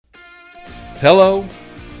Hello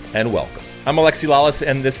and welcome. I'm Alexi Lawless,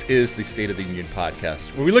 and this is the State of the Union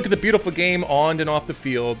podcast, where we look at the beautiful game on and off the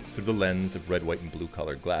field through the lens of red, white, and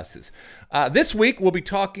blue-colored glasses. This week, we'll be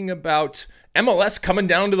talking about MLS coming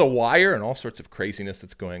down to the wire and all sorts of craziness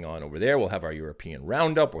that's going on over there. We'll have our European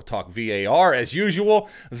roundup. We'll talk VAR as usual.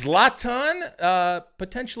 Zlatan,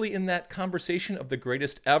 potentially in that conversation of the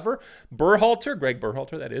greatest ever. Greg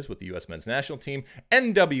Berhalter, that is, with the U.S. men's national team.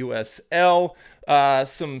 NWSL,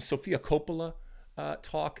 some Sofia Coppola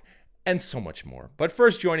talk, and so much more. But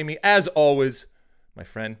first, joining me, as always, my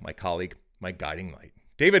friend, my colleague, my guiding light,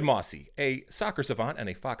 David Mosse, a soccer savant and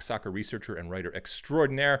a Fox soccer researcher and writer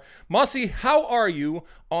extraordinaire. Mosse, how are you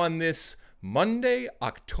on this Monday,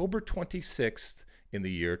 October 26th in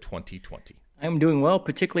the year 2020? I'm doing well,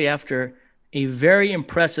 particularly after a very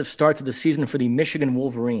impressive start to the season for the Michigan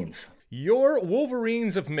Wolverines. Your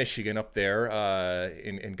Wolverines of Michigan up there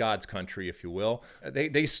in God's country, if you will,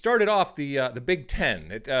 they started off the Big Ten.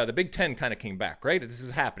 The Big Ten kind of came back, right? This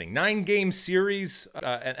is happening. 9-game series,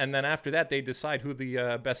 and then after that, they decide who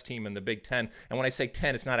the best team in the Big Ten. And when I say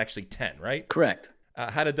 10, it's not actually 10, right? Correct.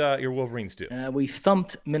 How did your Wolverines do? We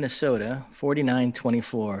thumped Minnesota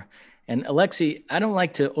 49-24. And Alexi, I don't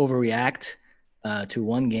like to overreact to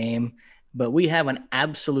one game, but we have an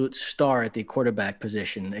absolute star at the quarterback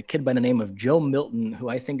position, a kid by the name of Joe Milton, who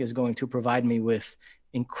I think is going to provide me with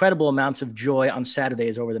incredible amounts of joy on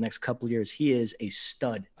Saturdays over the next couple of years. He is a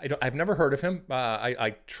stud. I've never heard of him.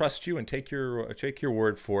 I trust you and take your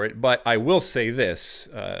word for it. But I will say this: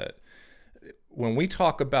 when we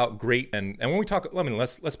talk about great, and when we talk,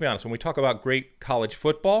 let's be honest. When we talk about great college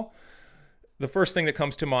football, the first thing that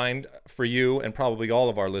comes to mind for you and probably all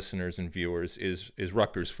of our listeners and viewers is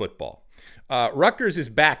Rutgers football. Rutgers is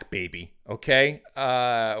back, baby. Okay,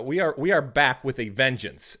 we are back with a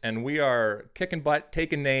vengeance, and we are kicking butt,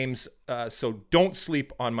 taking names. So don't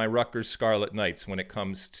sleep on my Rutgers Scarlet Knights when it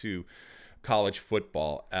comes to college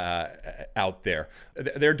football out there.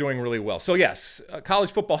 They're doing really well. So yes,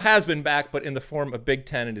 college football has been back, but in the form of Big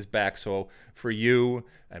Ten, it is back. So for you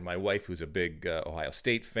and my wife, who's a big Ohio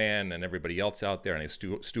State fan, and everybody else out there, and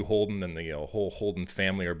Stu Holden and the whole Holden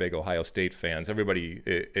family are big Ohio State fans. Everybody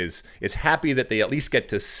is happy that they at least get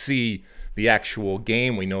to see the actual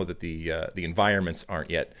game. We know that the environments aren't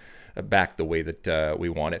yet back the way that we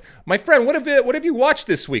want it. My friend, what have you watched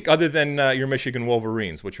this week other than your Michigan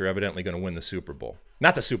Wolverines, which are evidently going to win the Super Bowl?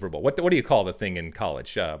 Not the Super Bowl. What do you call the thing in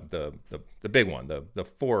college? The big one, the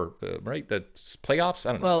four, right? The playoffs?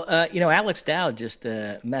 I don't know. Well, Alex Dowd just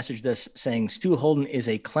messaged us saying Stu Holden is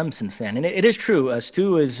a Clemson fan. And it is true.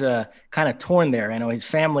 Stu is kind of torn there. I know his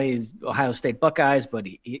family is Ohio State Buckeyes, but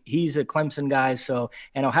he's a Clemson guy. So,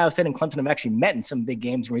 and Ohio State and Clemson have actually met in some big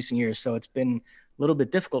games in recent years. So it's been a little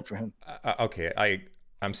bit difficult for him. Okay,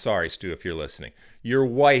 I'm sorry, Stu, if you're listening. Your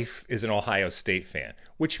wife is an Ohio State fan,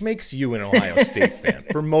 which makes you an Ohio State fan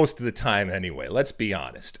for most of the time anyway. Let's be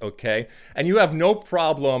honest, okay? And you have no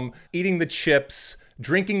problem eating the chips,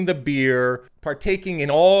 drinking the beer, partaking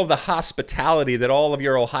in all of the hospitality that all of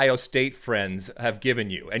your Ohio State friends have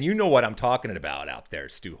given you. And you know what I'm talking about out there,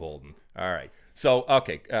 Stu Holden. All right. So,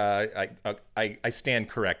 okay, I stand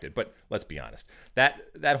corrected, but let's be honest.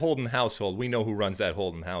 That Holden household, we know who runs that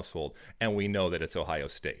Holden household, and we know that it's Ohio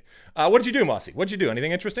State. What did you do, Mosse? What did you do?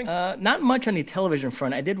 Anything interesting? Not much on the television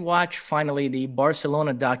front. I did watch, finally, the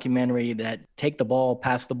Barcelona documentary that Take the Ball,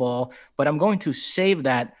 Pass the Ball, but I'm going to save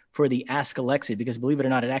that for the Ask Alexi, because believe it or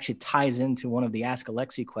not, it actually ties into one of the Ask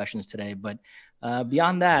Alexi questions today. But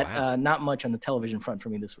beyond that, wow. Not much on the television front for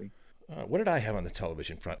me this week. What did I have on the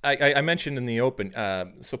television front? I mentioned in the open,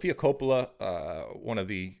 Sofia Coppola, one of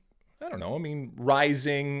the,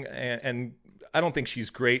 rising, and I don't think she's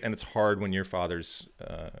great, and it's hard when your father's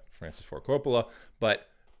Francis Ford Coppola, but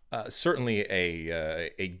certainly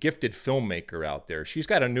a gifted filmmaker out there. She's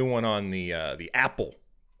got a new one on the Apple,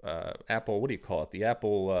 what do you call it? The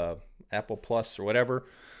Apple Plus or whatever.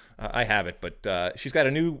 I have it, but she's got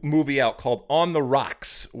a new movie out called On the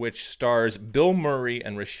Rocks, which stars Bill Murray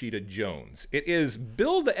and Rashida Jones. It is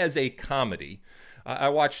billed as a comedy. I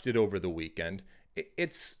watched it over the weekend.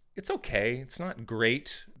 It's okay. It's not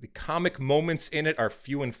great. The comic moments in it are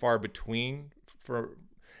few and far between.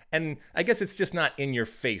 And I guess it's just not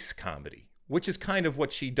in-your-face comedy, which is kind of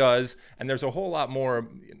what she does. And there's a whole lot more,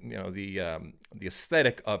 the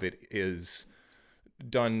aesthetic of it is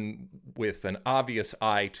done with an obvious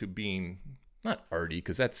eye to being not arty,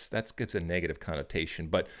 because that gives a negative connotation,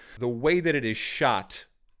 but the way that it is shot,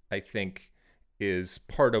 I think, is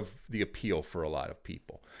part of the appeal for a lot of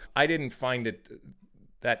people. I didn't find it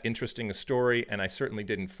that interesting a story, and I certainly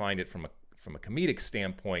didn't find it from a comedic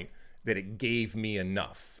standpoint that it gave me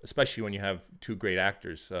enough, especially when you have two great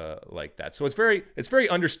actors like that. So it's very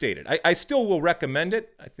understated. I still will recommend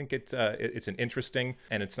it. I think it's an interesting,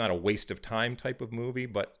 and it's not a waste of time type of movie,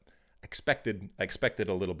 but I expected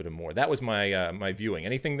a little bit more. That was my my viewing.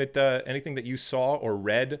 Anything that you saw or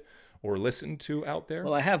read or listened to out there?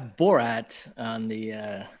 Well, I have Borat on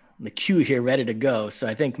the queue here, ready to go. So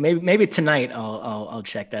I think maybe tonight I'll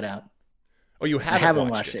check that out. Oh, you haven't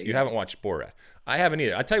watched it. You haven't watched Borat. I haven't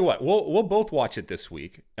either. I tell you what, we'll both watch it this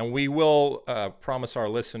week, and we will promise our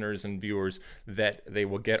listeners and viewers that they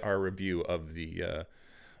will get our review of the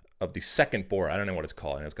second Borat. I don't know what it's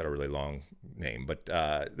called, and it's got a really long name, but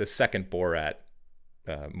the second Borat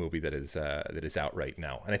movie that is out right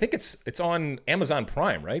now, and I think it's on Amazon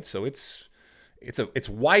Prime, right? So it's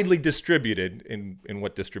widely distributed in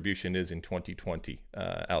what distribution is in 2020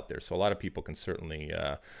 out there. So a lot of people can certainly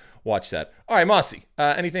watch that. All right, Mossy,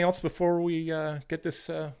 anything else before we get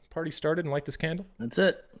this party started and light this candle? That's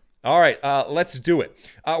it. All right, let's do it.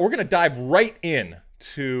 We're going to dive right in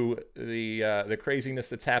to the craziness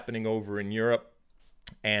that's happening over in Europe,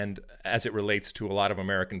 and as it relates to a lot of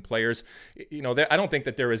American players. You know, I don't think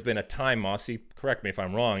that there has been a time, Mossy, correct me if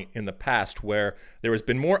I'm wrong, in the past where there has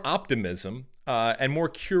been more optimism and more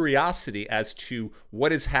curiosity as to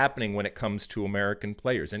what is happening when it comes to American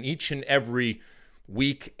players. And each and every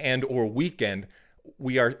week and or weekend,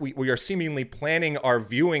 we are seemingly planning our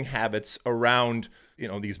viewing habits around, you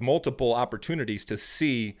know, these multiple opportunities to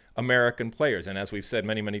see American players. And as we've said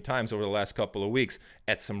many, many times over the last couple of weeks,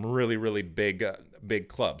 at some really, really big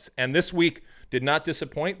clubs. And this week did not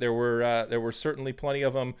disappoint. There were certainly plenty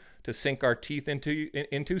of them to sink our teeth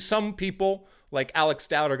into. Some people, like Alex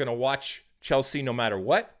Dowd, are going to watch Chelsea no matter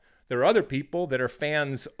what. There are other people that are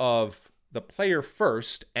fans of the player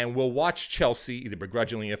first and will watch Chelsea either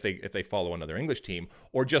begrudgingly if they follow another English team,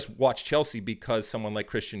 or just watch Chelsea because someone like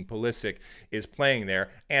Christian Pulisic is playing there,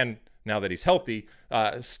 and now that he's healthy,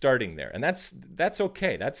 starting there. And that's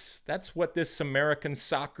okay. That's what this American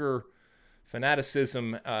soccer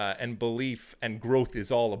fanaticism and belief and growth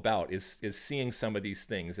is all about, is seeing some of these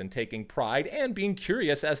things and taking pride and being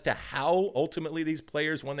curious as to how ultimately these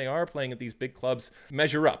players, when they are playing at these big clubs,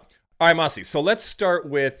 measure up. All right, Mossy, so let's start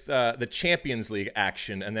with the Champions League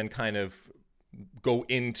action and then kind of go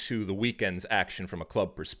into the weekend's action from a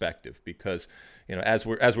club perspective, because, you know, as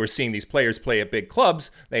we're seeing these players play at big clubs,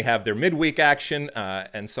 they have their midweek action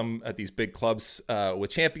and some at these big clubs with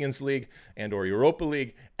Champions League and or Europa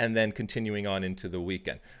League, and then continuing on into the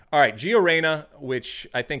weekend. All right, Gio Reyna, which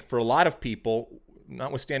I think for a lot of people,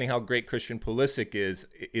 notwithstanding how great Christian Pulisic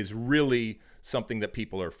is really something that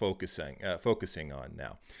people are focusing on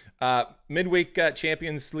now. Midweek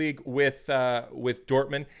Champions League with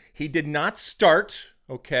Dortmund. He did not start.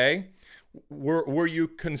 Okay, were you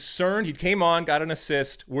concerned? He came on, got an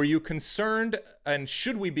assist. Were you concerned, and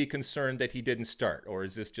should we be concerned that he didn't start, or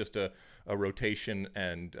is this just a rotation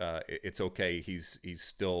and it's okay? He's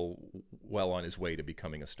still well on his way to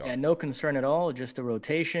becoming a star. Yeah, no concern at all. Just a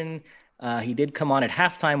rotation. He did come on at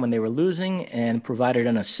halftime when they were losing and provided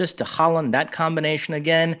an assist to Haaland, that combination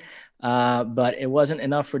again. But it wasn't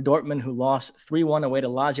enough for Dortmund, who lost 3-1 away to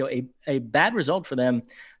Lazio, a bad result for them.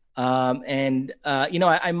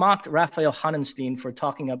 I mocked Raphael Honenstein for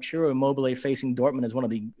talking up Ciro Immobile facing Dortmund as one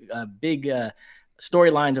of the big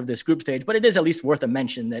storylines of this group stage. But it is at least worth a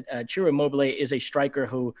mention that Ciro Immobile is a striker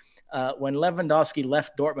who, when Lewandowski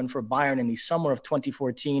left Dortmund for Bayern in the summer of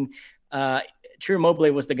 2014, Ciro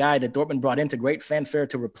Immobile was the guy that Dortmund brought in to great fanfare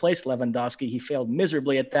to replace Lewandowski. He failed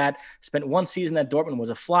miserably at that, spent one season at Dortmund, was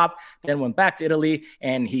a flop, then went back to Italy,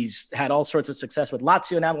 and he's had all sorts of success with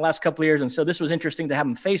Lazio now the last couple of years. And so this was interesting to have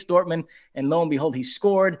him face Dortmund, and lo and behold, he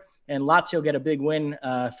scored, and Lazio get a big win,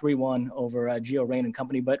 3-1 over Gio Reyna and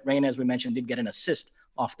company. But Reyna, as we mentioned, did get an assist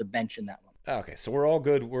off the bench in that one. Okay, so we're all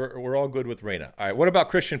good. We're all good with Reyna. All right, what about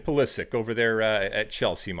Christian Pulisic over there at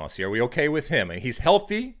Chelsea, Mossy? Are we okay with him? He's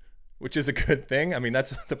healthy, which is a good thing. I mean, that's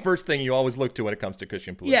the first thing you always look to when it comes to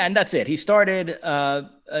Christian Pulisic. Yeah, and that's it. He started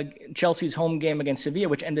Chelsea's home game against Sevilla,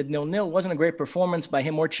 which ended 0-0. Wasn't a great performance by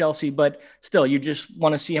him or Chelsea, but still, you just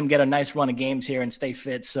want to see him get a nice run of games here and stay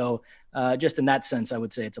fit. So just in that sense, I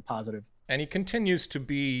would say it's a positive. And he continues to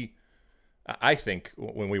be, I think,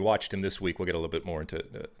 when we watched him this week, we'll get a little bit more into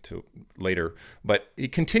to later, but he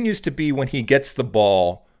continues to be, when he gets the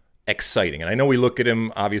ball, exciting. And I know we look at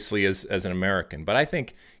him obviously as an American, but I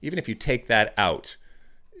think even if you take that out,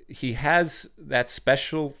 he has that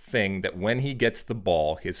special thing that when he gets the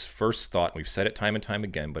ball, his first thought, and we've said it time and time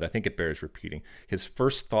again, but I think it bears repeating, his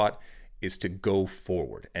first thought is to go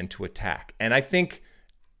forward and to attack. And I think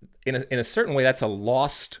in a certain way, that's a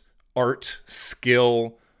lost art,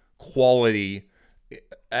 skill, quality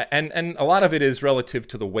and a lot of it is relative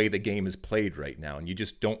to the way the game is played right now, and you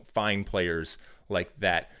just don't find players like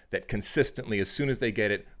that consistently, as soon as they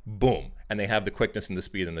get it, boom, and they have the quickness and the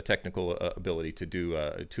speed and the technical ability to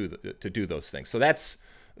do those things. So that's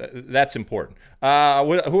important.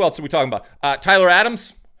 Who else are we talking about? Tyler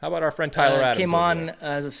Adams. How about our friend Tyler Adams? Came on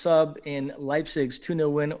as a sub in Leipzig's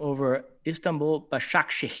 2-0 win over Istanbul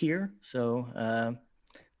Başakşehir. So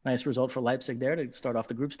nice result for Leipzig there to start off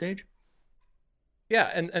the group stage. Yeah,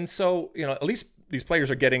 and so, at least these players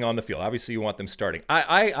are getting on the field. Obviously, you want them starting.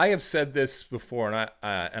 I have said this before, and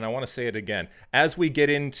I want to say it again. As we get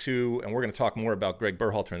into, and we're going to talk more about Greg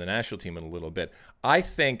Berhalter and the national team in a little bit, I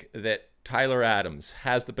think that Tyler Adams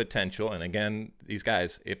has the potential, and again, these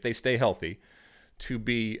guys, if they stay healthy, to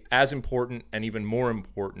be as important and even more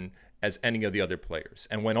important as any of the other players.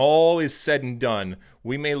 And when all is said and done,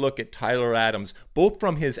 we may look at Tyler Adams, both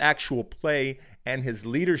from his actual play and his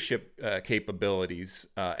leadership capabilities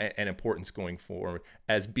and importance going forward,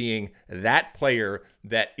 as being that player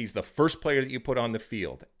that he's the first player that you put on the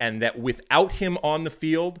field, and that without him on the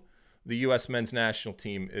field, the U.S. men's national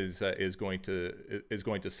team is going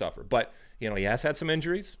to suffer. But he has had some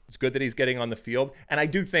injuries. It's good that he's getting on the field, and I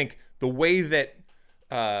do think the way that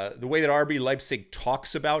RB Leipzig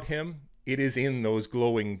talks about him, it is in those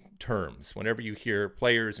glowing terms. Whenever you hear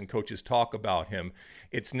players and coaches talk about him,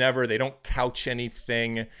 it's never, they don't couch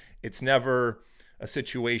anything. It's never a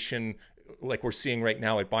situation like we're seeing right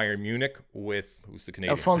now at Bayern Munich with, who's the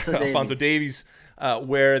Canadian? Alphonso Davies,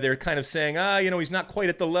 where they're kind of saying, he's not quite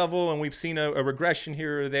at the level, and we've seen a regression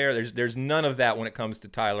here or there. There's none of that when it comes to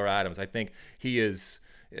Tyler Adams. I think his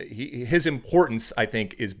importance, I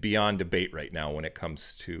think, is beyond debate right now when it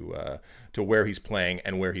comes to where he's playing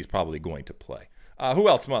and where he's probably going to play. Who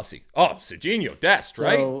else, Messi? Oh, Serginho Dest,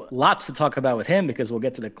 right? So lots to talk about with him because we'll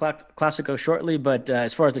get to the Clasico shortly. But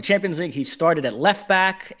as far as the Champions League, he started at left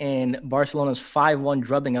back in Barcelona's 5-1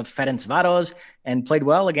 drubbing of Ferencváros and played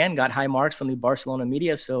well again, got high marks from the Barcelona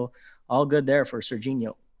media. So all good there for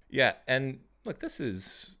Serginho. Yeah, and look, this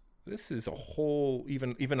is a whole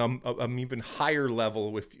even higher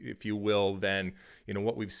level, if you will, than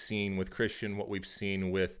what we've seen with Christian, what we've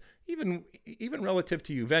seen with even relative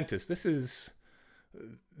to Juventus.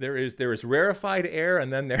 There is rarefied air,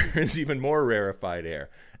 and then there is even more rarefied air.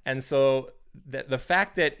 And so the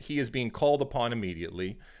fact that he is being called upon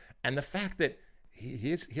immediately, and the fact that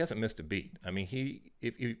he hasn't missed a beat. I mean,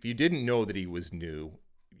 if you didn't know that he was new,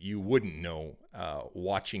 you wouldn't know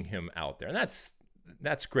watching him out there, and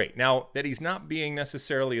that's great. Now that he's not being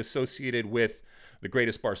necessarily associated with the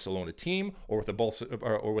greatest Barcelona team or with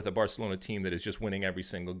a Barcelona team that is just winning every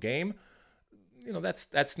single game,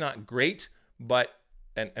 that's not great. But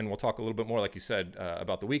and we'll talk a little bit more, like you said,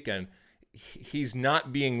 about the weekend. He's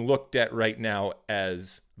not being looked at right now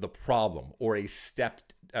as the problem or a step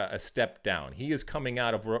down. He is coming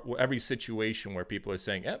out of every situation where people are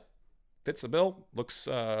saying, "Yep, fits the bill, looks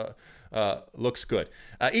good."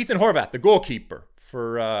 Ethan Horvath, the goalkeeper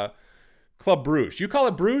for Club Bruges. You call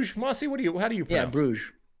it Bruges, Mossy? How do you pronounce it? Yeah,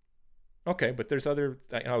 Bruges. Okay, but there's other.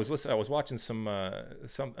 I was watching something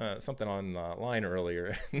online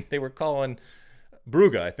earlier, and they were calling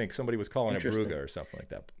Brugge. I think somebody was calling it Brugge or something like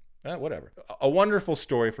that. Whatever. A wonderful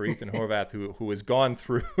story for Ethan Horvath, who has gone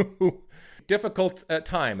through difficult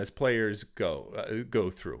time as players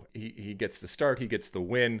go through. He gets the start. He gets the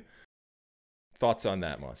win. Thoughts on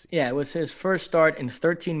that, Mossy? Yeah, it was his first start in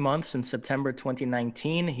 13 months in September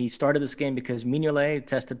 2019. He started this game because Mignolet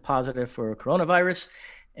tested positive for coronavirus.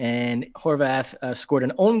 And Horvath scored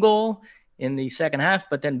an own goal in the second half,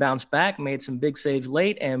 but then bounced back, made some big saves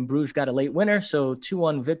late, and Bruges got a late winner. So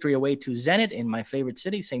 2-1 victory away to Zenit in my favorite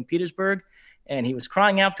city, St. Petersburg. And he was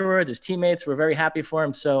crying afterwards. His teammates were very happy for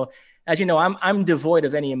him. So as you know, I'm devoid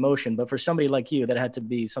of any emotion, but for somebody like you, that had to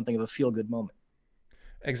be something of a feel-good moment.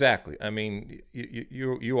 Exactly. I mean,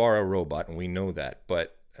 you are a robot, and we know that,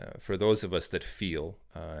 but for those of us that feel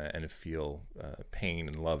pain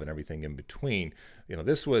and love and everything in between,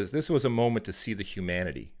 this was a moment to see the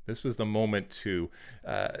humanity. This was the moment to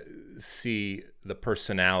see the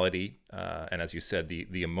personality and, as you said,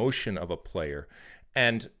 the emotion of a player.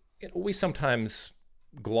 And we sometimes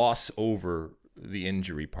gloss over the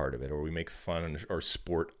injury part of it, or we make fun or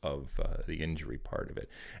sport of the injury part of it,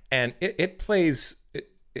 and it plays.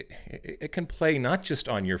 It can play not just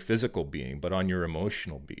on your physical being, but on your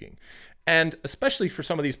emotional being. And especially for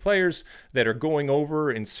some of these players that are going over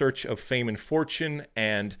in search of fame and fortune,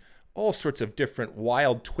 and all sorts of different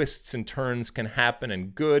wild twists and turns can happen,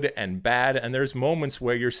 and good and bad. And there's moments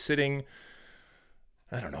where you're sitting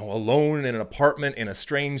I don't know, alone in an apartment in a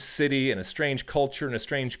strange city, in a strange culture, in a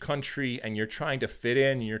strange country, and you're trying to fit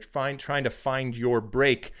in, and you're trying to find your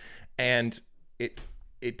break, and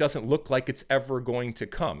it doesn't look like it's ever going to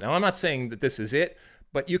come. Now, I'm not saying that this is it,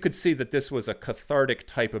 but you could see that this was a cathartic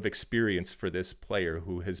type of experience for this player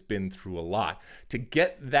who has been through a lot. To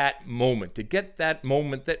get that moment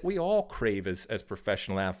that we all crave as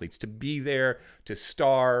professional athletes, to be there, to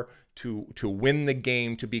star, to win the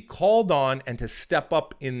game, to be called on, and to step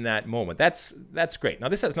up in that moment. That's great. Now,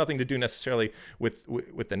 this has nothing to do necessarily with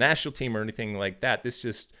the national team or anything like that. This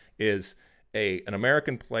just is an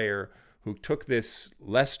American player who took this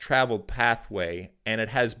less traveled pathway, and it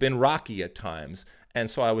has been rocky at times. And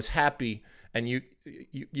so I was happy, and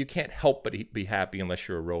you can't help but be happy unless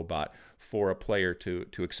you're a robot for a player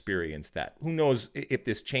to experience that. Who knows if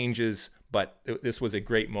this changes, but this was a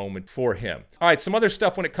great moment for him. All right, some other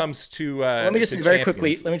stuff when it comes to let me just say very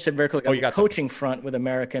quickly. On the coaching something. front with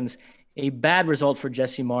Americans, a bad result for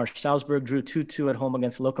Jesse Marsch. Salzburg drew 2-2 at home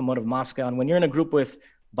against Lokomotiv Moscow, and when you're in a group with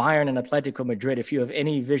Bayern and Atletico Madrid, if you have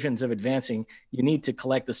any visions of advancing, you need to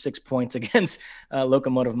collect the 6 points against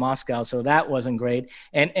Lokomotiv Moscow. So that wasn't great.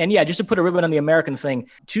 And yeah, just to put a ribbon on the American thing,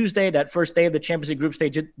 Tuesday, that first day of the Champions League group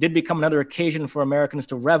stage, it did become another occasion for Americans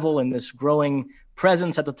to revel in this growing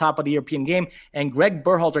presence at the top of the European game. And Greg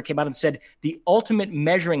Berhalter came out and said the ultimate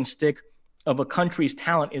measuring stick of a country's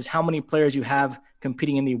talent is how many players you have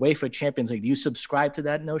competing in the UEFA Champions League. Do you subscribe to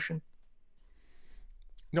that notion?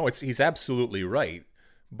 No, he's absolutely right.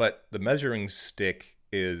 But the measuring stick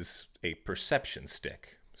is a perception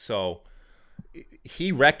stick. So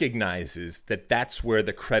he recognizes that that's where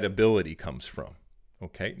the credibility comes from.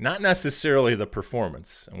 Okay, not necessarily the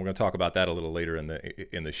performance, and we're going to talk about that a little later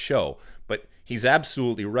in the show. But he's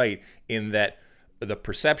absolutely right in that the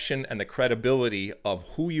perception and the credibility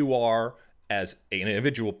of who you are as an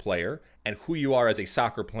individual player and who you are as a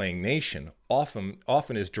soccer playing nation often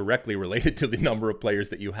is directly related to the number of players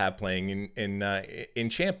that you have playing in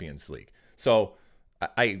Champions League. So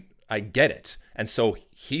I get it, and so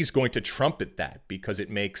he's going to trumpet that because it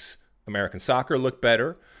makes American soccer look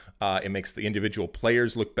better. It makes the individual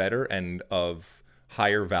players look better and of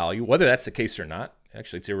higher value. Whether that's the case or not,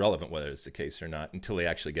 actually, it's irrelevant whether it's the case or not until they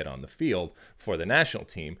actually get on the field for the national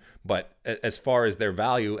team. But as far as their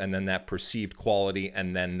value and then that perceived quality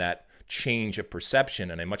and then that change of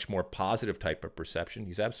perception and a much more positive type of perception,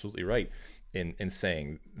 he's absolutely right in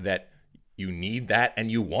saying that you need that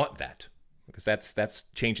and you want that because that's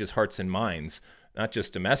changes hearts and minds, not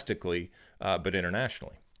just domestically, but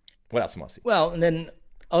internationally. What else, Mossy? Well, and then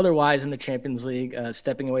otherwise in the Champions League,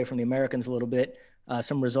 stepping away from the Americans a little bit,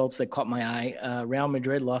 some results that caught my eye. Real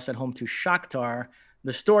Madrid lost at home to Shakhtar.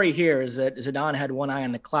 The story here is that Zidane had one eye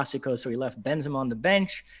on the Clasico, so he left Benzema on the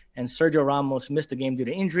bench, and Sergio Ramos missed the game due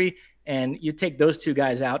to injury. And you take those two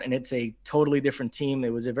guys out, and it's a totally different team.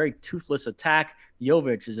 It was a very toothless attack.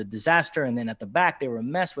 Jovic is a disaster, and then at the back, they were a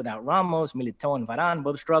mess without Ramos. Militao and Varane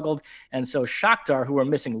both struggled. And so Shakhtar, who were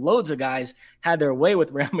missing loads of guys, had their way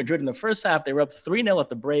with Real Madrid in the first half. They were up 3-0 at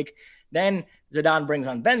the break. Then Zidane brings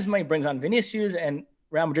on Benzema, he brings on Vinicius, and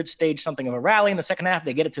Real Madrid staged something of a rally in the second half.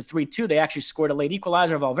 They get it to 3-2. They actually scored a late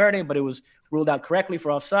equalizer of Valverde, but it was ruled out correctly for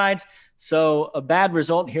offsides. So a bad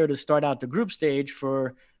result here to start out the group stage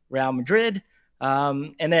for Real Madrid.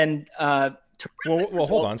 And then well,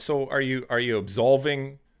 hold on. So are you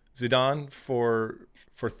absolving Zidane for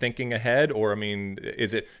thinking ahead, or I mean,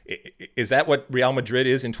 is that what Real Madrid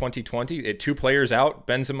is in 2020? Two players out,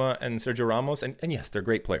 Benzema and Sergio Ramos, and yes, they're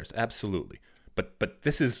great players, absolutely. But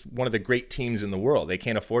this is one of the great teams in the world. They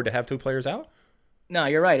can't afford to have two players out? No,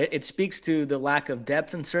 you're right. It speaks to the lack of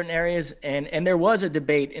depth in certain areas. And there was a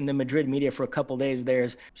debate in the Madrid media for a couple of days there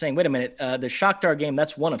saying, wait a minute, the Shakhtar game,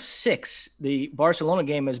 that's one of 6. The Barcelona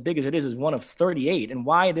game, as big as it is one of 38. And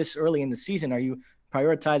why this early in the season are you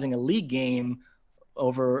prioritizing a league game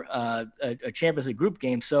over a Champions League group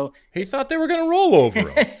game? So he thought they were going to roll over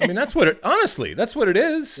him. I mean, that's what it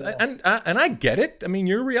is. Yeah. And I get it. I mean,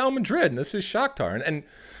 you're Real Madrid and this is Shakhtar. And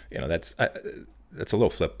you know, that's a little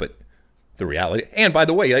flip, but the reality. And by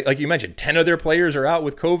the way, like you mentioned, 10 of their players are out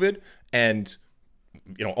with COVID and,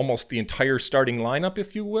 you know, almost the entire starting lineup,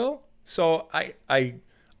 if you will. So I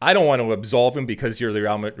don't want to absolve him because you're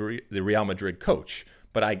the Real Madrid coach.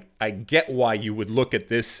 But I get why you would look at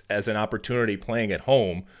this as an opportunity playing at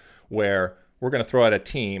home where we're going to throw out a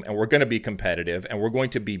team and we're going to be competitive and we're going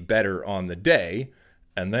to be better on the day.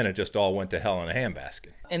 And then it just all went to hell in a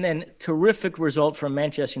handbasket. And then terrific result from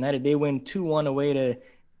Manchester United. They win 2-1 away to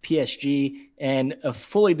PSG, and a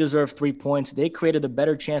fully deserved 3 points. They created the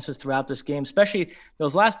better chances throughout this game, especially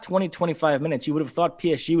those last 20, 25 minutes. You would have thought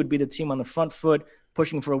PSG would be the team on the front foot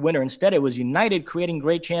pushing for a winner. Instead, it was United creating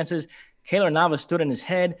great chances. Keylor Navas stood in his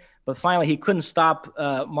head, but finally he couldn't stop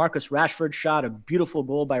Marcus Rashford's shot, a beautiful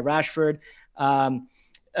goal by Rashford.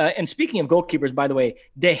 And speaking of goalkeepers, by the way,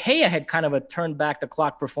 De Gea had kind of a turn back the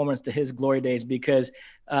clock performance to his glory days, because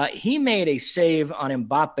he made a save on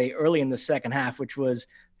Mbappe early in the second half, which was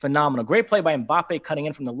phenomenal. Great play by Mbappe cutting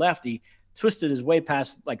in from the left. He twisted his way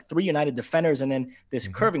past like 3 United defenders, and then this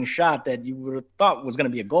curving shot that you would have thought was going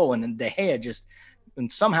to be a goal, and then De Gea just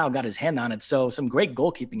somehow got his hand on it. So some great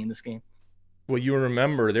goalkeeping in this game. Well, you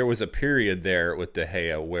remember there was a period there with De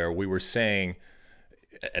Gea where we were saying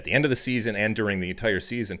at the end of the season and during the entire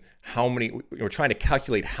season, we were trying to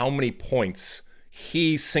calculate how many points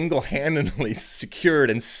he single-handedly secured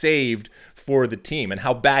and saved for the team and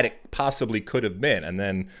how bad it possibly could have been. And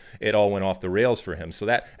then it all went off the rails for him. So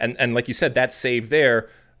that, and like you said, that save there,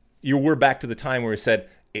 we're back to the time where we said,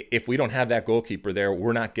 if we don't have that goalkeeper there,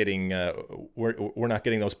 we're not getting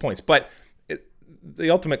those points. But the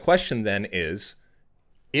ultimate question then is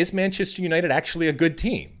Manchester United actually a good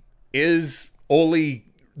team? Is Ole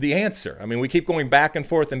the answer? I mean, we keep going back and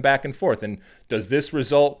forth. And does this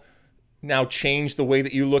result now change the way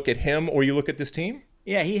that you look at him or you look at this team?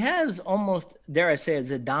 Yeah, he has almost, dare I say, a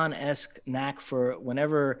Zidane-esque knack for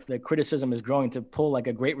whenever the criticism is growing to pull like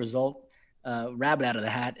a great result, rabbit out of the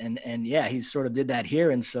hat. And yeah, he sort of did that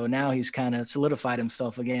here. And so now he's kind of solidified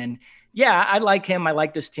himself again. Yeah, I like him. I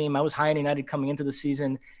like this team. I was high on United coming into the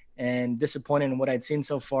season and disappointed in what I'd seen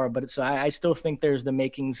so far. But so I still think there's the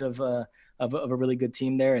makings of a really good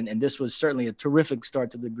team there. And this was certainly a terrific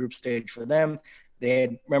start to the group stage for them. They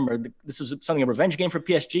had, remember, this was something of a revenge game for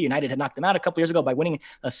PSG. United had knocked them out a couple years ago by winning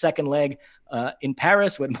a second leg in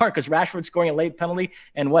Paris with Marcus Rashford scoring a late penalty.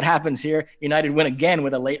 And what happens here? United win again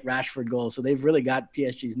with a late Rashford goal. So they've really got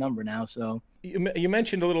PSG's number now. So you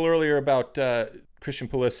mentioned a little earlier about Christian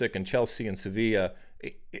Pulisic and Chelsea and Sevilla.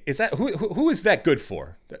 Is that who is that good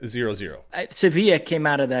for? 0-0. Sevilla came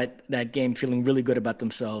out of that game feeling really good about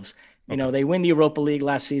themselves. You know, they win the Europa League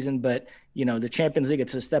last season, but, you know, the Champions League,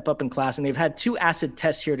 it's a step up in class. And they've had 2 acid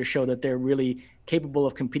tests here to show that they're really capable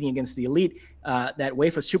of competing against the elite. That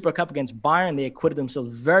UEFA Super Cup against Bayern, they acquitted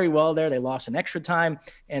themselves very well there. They lost in extra time.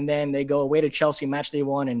 And then they go away to Chelsea, match day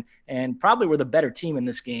 1, and probably were the better team in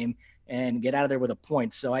this game and get out of there with a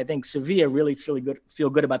point. So I think Sevilla really feel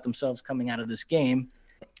good about themselves coming out of this game.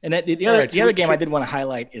 And that the other game I did want to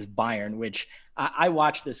highlight is Bayern, which I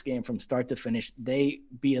watched this game from start to finish. They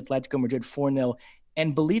beat Atletico Madrid 4-0.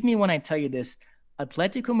 And believe me when I tell you this,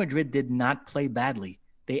 Atletico Madrid did not play badly.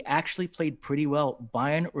 They actually played pretty well.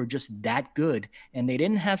 Bayern were just that good. And they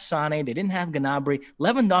didn't have Sane. They didn't have Gnabry.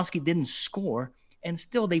 Lewandowski didn't score. And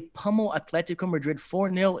still, they pummel Atletico Madrid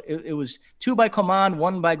 4-0. It was 2 by Coman,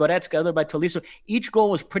 1 by Goretzka, other by Tolisso. Each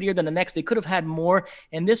goal was prettier than the next. They could have had more.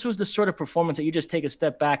 And this was the sort of performance that you just take a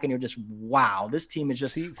step back and you're just, wow, this team is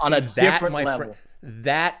just on a different level.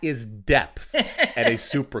 That is depth at a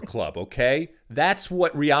super club, okay? That's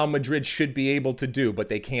what Real Madrid should be able to do, but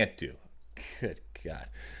they can't do. Good God.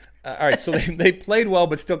 All right, so they played well,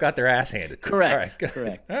 but still got their ass handed to them. Correct. All right, good.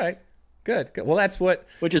 Correct. All right. Good. Well, that's what.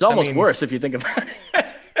 Which is almost worse if you think about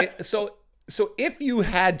it. So if you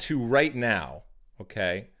had to right now,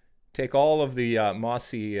 okay, take all of the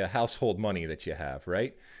Mossy household money that you have,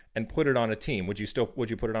 right, and put it on a team, would you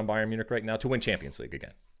put it on Bayern Munich right now to win Champions League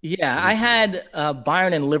again? Yeah, I had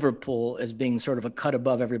Bayern and Liverpool as being sort of a cut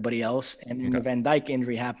above everybody else, and then the Van Dijk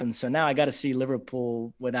injury happened. So now I got to see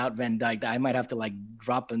Liverpool without Van Dijk. I might have to like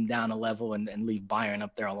drop him down a level and leave Bayern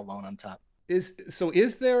up there all alone on top.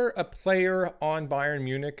 Is there a player on Bayern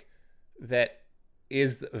Munich that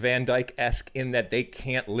is Van Dijk-esque in that they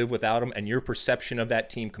can't live without him, and your perception of that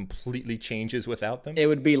team completely changes without them? It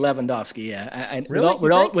would be Lewandowski, yeah.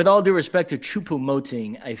 Really? With all due respect to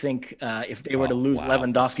Choupo-Moting, I think if they were to lose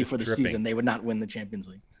Lewandowski for the season, they would not win the Champions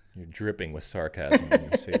League. You're dripping with sarcasm when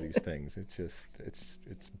you say these things.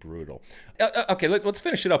 It's brutal. Okay, let's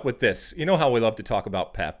finish it up with this. You know how we love to talk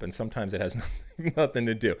about Pep, and sometimes it has nothing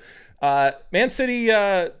to do. Man City,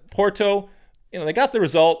 Porto, they got the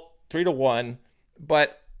result 3-1,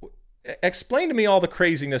 but explain to me all the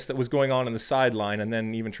craziness that was going on the sideline, and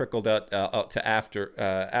then even trickled out to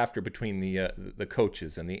after between the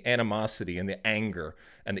coaches, and the animosity and the anger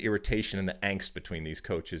and the irritation and the angst between these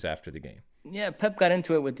coaches after the game. Yeah, Pep got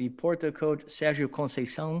into it with the Porto coach, Sergio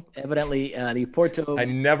Conceição. Evidently, the Porto... I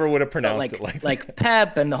never would have pronounced it like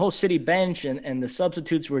Pep, and the whole City bench and the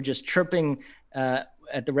substitutes were just chirping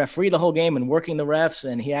at the referee the whole game and working the refs,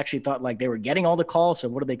 and he actually thought like they were getting all the calls, so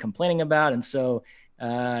what are they complaining about? And so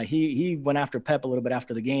He went after Pep a little bit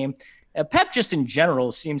after the game. Pep just in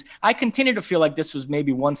general seems, I continue to feel like this was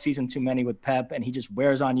maybe one season too many with Pep, and he just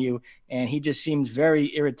wears on you, and he just seems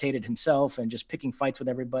very irritated himself and just picking fights with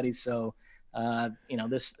everybody. So,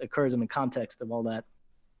 this occurs in the context of all that.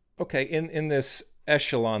 Okay, in this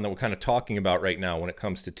echelon that we're kind of talking about right now when it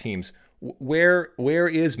comes to teams, where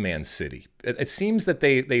is Man City? It seems that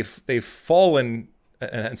they've fallen,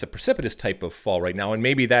 and it's a precipitous type of fall right now, and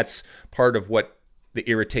maybe that's part of what the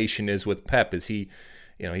irritation is with Pep. Is he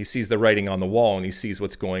sees the writing on the wall and he sees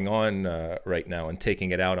what's going on right now and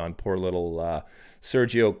taking it out on poor little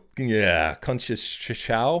Sergio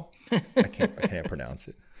Conceição. I can't pronounce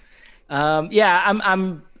it.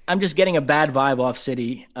 I'm just getting a bad vibe off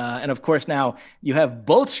City. And of course, now you have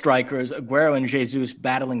both strikers, Aguero and Jesus,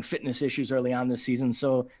 battling fitness issues early on this season.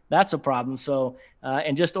 So that's a problem. So,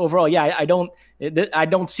 and just overall, I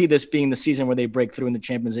don't see this being the season where they break through in the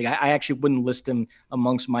Champions League. I actually wouldn't list them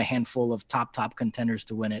amongst my handful of top contenders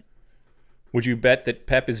to win it. Would you bet that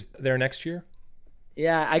Pep is there next year?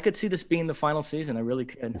 Yeah, I could see this being the final season. I really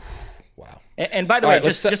could. Wow. And by the way,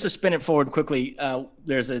 just to spin it forward quickly,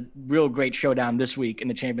 there's a real great showdown this week in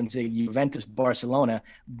the Champions League, Juventus-Barcelona.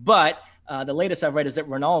 But the latest I've read is that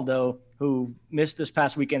Ronaldo, who missed this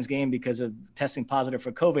past weekend's game because of testing positive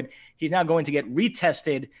for COVID, he's now going to get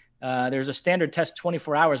retested. There's a standard test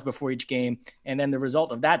 24 hours before each game, and then the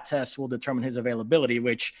result of that test will determine his availability,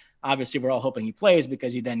 which obviously we're all hoping he plays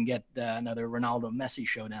because you then get another Ronaldo-Messi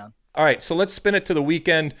showdown. All right, so let's spin it to the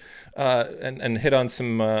weekend and hit on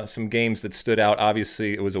some games that stood out.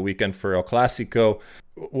 Obviously, it was a weekend for El Clasico.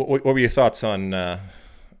 What were your thoughts on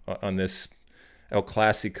this El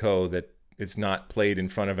Clasico that is not played in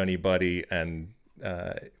front of anybody? And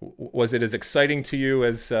was it as exciting to you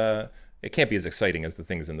as it can't be as exciting as the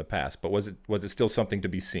things in the past? But was it still something to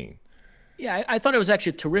be seen? Yeah, I thought it was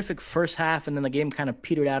actually a terrific first half, and then the game kind of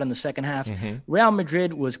petered out in the second half. Mm-hmm. Real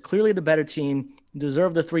Madrid was clearly the better team,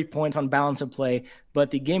 deserved the 3 points on balance of play, but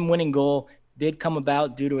the game-winning goal did come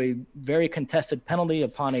about due to a very contested penalty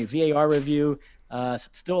upon a VAR review.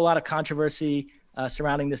 Still a lot of controversy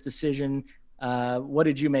surrounding this decision. What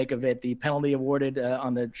did you make of it? The penalty awarded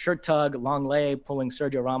on the shirt tug, Longley pulling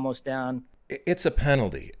Sergio Ramos down. It's a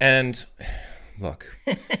penalty, and look,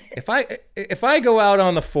 if I go out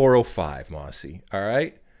on the 405, Mossy, all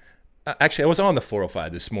right? Actually, I was on the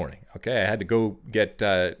 405 this morning, okay? I had to go get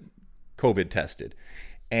COVID tested.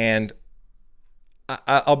 And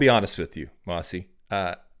I'll be honest with you, Mossy.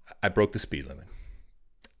 I broke the speed limit.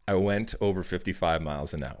 I went over 55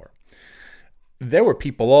 miles an hour. There were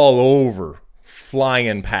people all over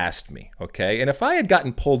flying past me, okay? And if I had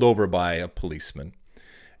gotten pulled over by a policeman,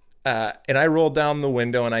 and I rolled down the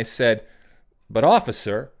window and I said, "But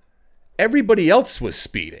officer, everybody else was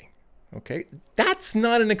speeding." Okay, that's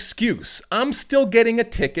not an excuse. I'm still getting a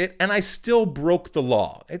ticket and I still broke the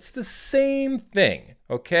law. It's the same thing,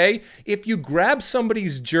 okay? If you grab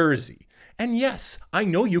somebody's jersey, and yes, I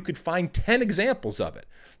know you could find 10 examples of it,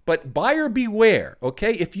 but buyer beware,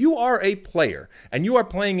 okay? If you are a player and you are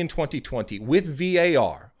playing in 2020 with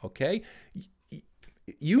VAR, okay,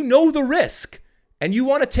 you know the risk. And you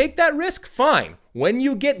want to take that risk? Fine. When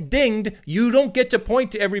you get dinged, you don't get to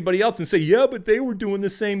point to everybody else and say, yeah, but they were doing the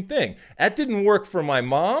same thing. That didn't work for my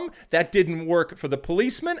mom. That didn't work for the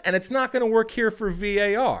policeman. And it's not going to work here for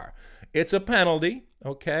VAR. It's a penalty,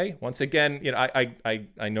 okay? Once again,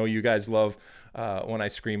 I know you guys love when I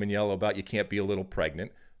scream and yell about you can't be a little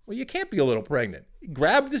pregnant. Well, you can't be a little pregnant.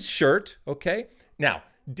 Grab this shirt, okay? Now,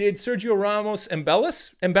 did Sergio Ramos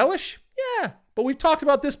embellish? Yeah. But we've talked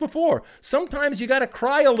about this before. Sometimes you got to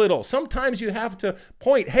cry a little. Sometimes you have to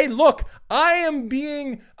point, hey, look, I am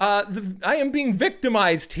being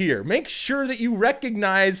victimized here. Make sure that you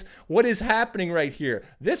recognize what is happening right here.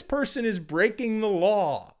 This person is breaking the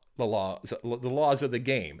laws of the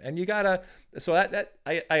game. And you got to, so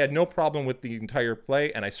I had no problem with the entire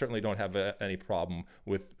play, and I certainly don't have any problem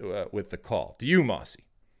with the call. Do you, Mossy?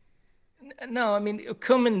 No, I mean,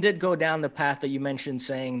 Koeman did go down the path that you mentioned,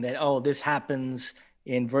 saying that, this happens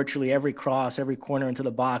in virtually every cross, every corner into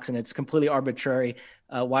the box, and it's completely arbitrary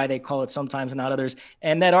why they call it sometimes and not others.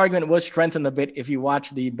 And that argument was strengthened a bit if you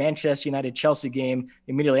watch the Manchester United-Chelsea game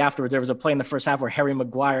immediately afterwards. There was a play in the first half where Harry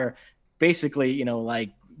Maguire basically,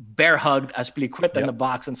 bear hugged Aspilicueta in the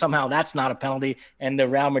box, and somehow that's not a penalty, and the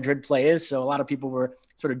Real Madrid play is. So a lot of people were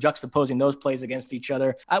sort of juxtaposing those plays against each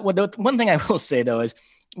other. The one thing I will say, though, is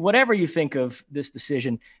whatever you think of this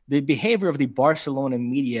decision, the behavior of the Barcelona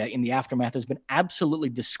media in the aftermath has been absolutely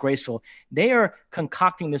disgraceful. They are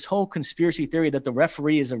concocting this whole conspiracy theory that the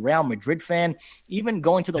referee is a Real Madrid fan, even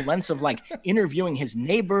going to the lengths of like interviewing his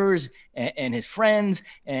neighbors and his friends.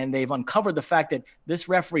 And they've uncovered the fact that this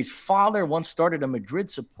referee's father once started a Madrid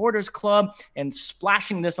supporters club, and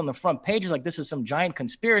splashing this on the front pages like this is some giant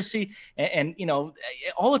conspiracy. And you know,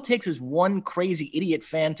 all it takes is one crazy idiot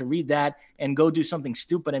fan to read that and go do something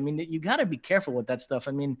stupid. I mean, you got to be careful with that stuff.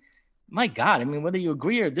 I mean, my God, I mean, whether you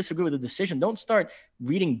agree or disagree with the decision, don't start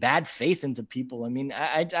reading bad faith into people. I mean,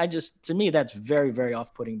 I just, to me, that's very, very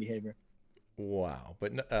off-putting behavior. Wow,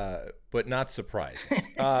 but not surprising.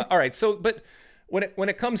 All right, so but when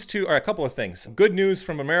it comes to a couple of things, good news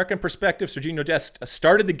from American perspective. Sergiño Dest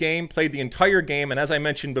started the game, played the entire game, and as I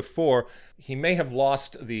mentioned before, he may have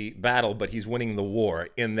lost the battle, but he's winning the war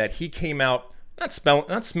in that he came out not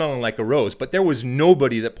smelling like a rose, but there was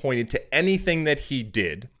nobody that pointed to anything that he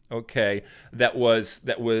did, okay, that was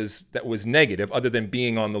negative, other than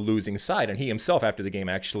being on the losing side. And he himself, after the game,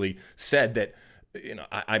 actually said that, you know,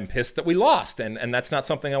 I'm pissed that we lost, and that's not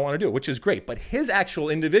something I want to do, which is great. But his actual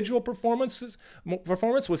individual performance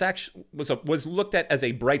was looked at as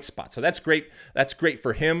a bright spot. So that's great. That's great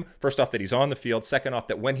for him. First off, that he's on the field. Second off,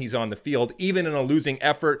 that when he's on the field, even in a losing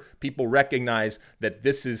effort, people recognize that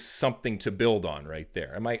this is something to build on right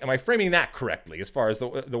there. Am I framing that correctly as far as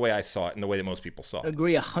the way I saw it and the way that most people saw it?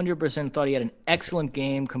 Agree 100%. Thought he had an excellent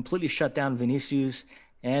game. Completely shut down Vinicius.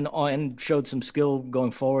 And showed some skill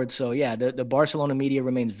going forward. So, yeah, the Barcelona media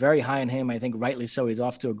remains very high on him. I think rightly so. He's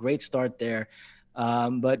off to a great start there.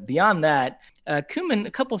 But beyond that, Koeman,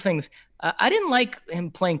 a couple of things. I didn't like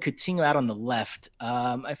him playing Coutinho out on the left.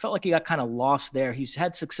 I felt like he got kind of lost there. He's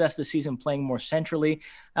had success this season playing more centrally.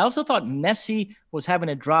 I also thought Messi was having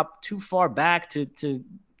to drop too far back to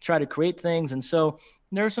try to create things. And so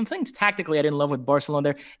there are some things tactically I didn't love with Barcelona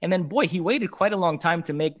there. And then, boy, he waited quite a long time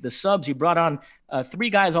to make the subs. He brought on three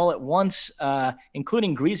guys all at once,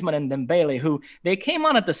 including Griezmann and Dembele, who they came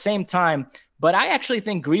on at the same time. But I actually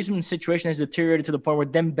think Griezmann's situation has deteriorated to the point where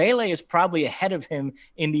Dembele is probably ahead of him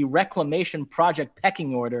in the reclamation project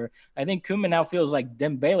pecking order. I think Koeman now feels like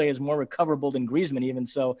Dembele is more recoverable than Griezmann even.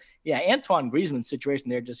 So, yeah, Antoine Griezmann's situation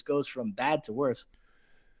there just goes from bad to worse.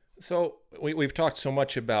 So we've talked so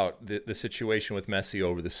much about the situation with Messi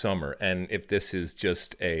over the summer, and if this is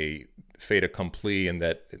just a fait accompli and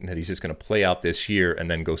that he's just going to play out this year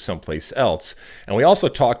and then go someplace else. And we also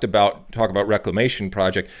talk about reclamation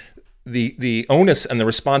project, the onus and the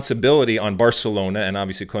responsibility on Barcelona and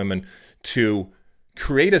obviously Koeman to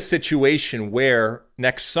create a situation where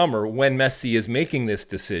next summer, when Messi is making this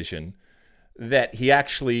decision, that he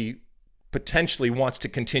actually potentially wants to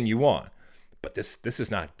continue on. But this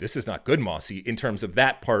is not good, Mossy, in terms of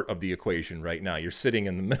that part of the equation right now. You're sitting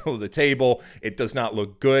in the middle of the table. It does not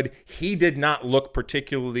look good. He did not look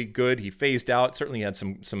particularly good. He phased out. Certainly had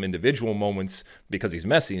some individual moments because he's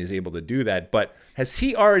Messi and he's able to do that. But has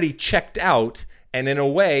he already checked out? And in a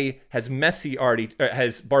way,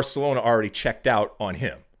 has Barcelona already checked out on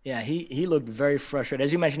him? Yeah, he looked very frustrated.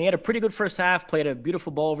 As you mentioned, he had a pretty good first half, played a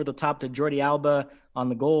beautiful ball over the top to Jordi Alba on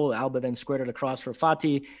the goal. Alba then squared it across for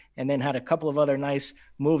Fati and then had a couple of other nice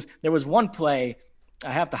moves. There was one play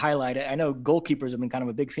I have to highlight it. I know goalkeepers have been kind of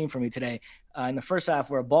a big theme for me today. In the first half,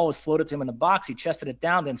 where a ball was floated to him in the box, he chested it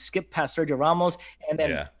down, then skipped past Sergio Ramos, and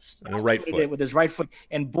then right foot. It with his right foot.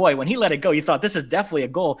 And boy, when he let it go, you thought this is definitely a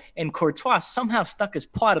goal. And Courtois somehow stuck his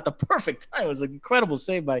paw at the perfect time. It was an incredible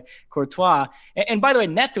save by Courtois. And by the way,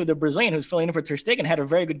 Neto, the Brazilian who's filling in for Ter Stegen, had a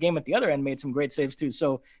very good game at the other end, made some great saves too.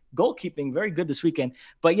 So goalkeeping, very good this weekend.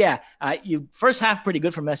 But yeah, first half pretty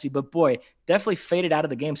good for Messi, but boy, definitely faded out of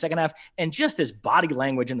the game second half. And just his body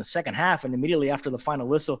language in the second half and immediately after the final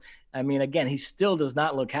whistle, I mean, again, he still does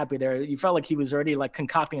not look happy there. You felt like he was already like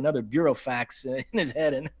concocting another burofax in his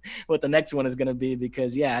head and what the next one is going to be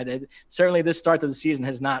because, certainly this start to the season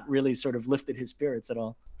has not really sort of lifted his spirits at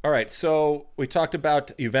all. All right, so we talked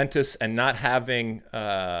about Juventus and not having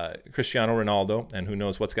Cristiano Ronaldo, and who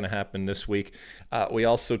knows what's going to happen this week. We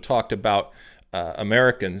also talked about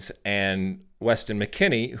Americans and Weston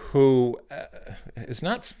McKennie, who has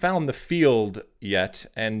not found the field yet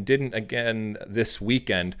and didn't again this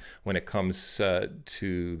weekend when it comes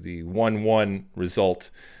to the 1-1 result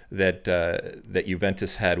that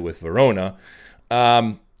Juventus had with Verona.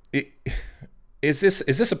 Is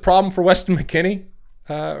this a problem for Weston McKennie?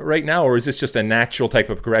 right now, or is this just a natural type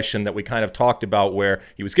of progression that we kind of talked about where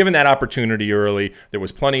he was given that opportunity early? There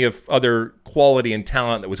was plenty of other quality and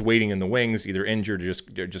talent that was waiting in the wings, either injured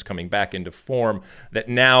or just coming back into form, that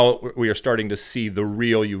now we are starting to see the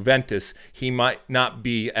real Juventus. He might not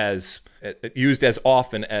be as used as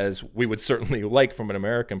often as we would certainly like from an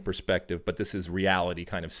American perspective, but this is reality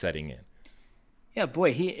kind of setting in. Yeah,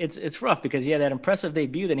 boy, it's rough because he had that impressive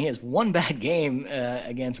debut, then he has one bad game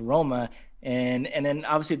against Roma. And then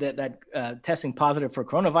obviously that testing positive for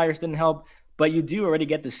coronavirus didn't help, but you do already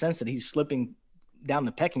get the sense that he's slipping down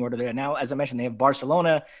the pecking order there. Now, as I mentioned, they have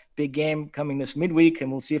Barcelona, big game coming this midweek,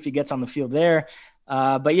 and we'll see if he gets on the field there.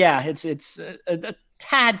 But yeah, it's a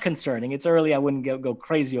tad concerning. It's early. I wouldn't go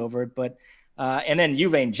crazy over it, but and then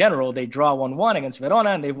Juve in general, they draw 1-1 against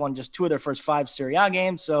Verona, and they've won just 2 of their first 5 Serie A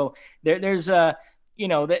games. So there's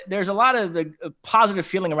there's a lot of the positive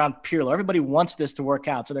feeling around Pirlo. Everybody wants this to work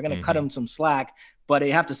out, so they're going to cut him some slack. But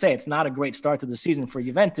you have to say it's not a great start to the season for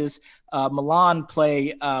Juventus. Milan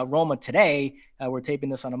play Roma today. We're taping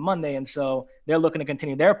this on a Monday, and so they're looking to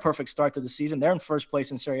continue their perfect start to the season. They're in first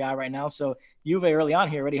place in Serie A right now, so Juve early on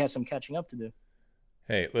here already has some catching up to do.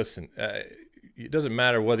 Hey, listen, it doesn't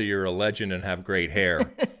matter whether you're a legend and have great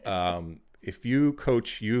hair. If you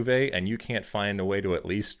coach Juve and you can't find a way to at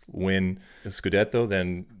least win the Scudetto,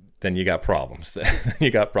 then you got problems. You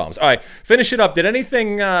got problems. All right, finish it up. Did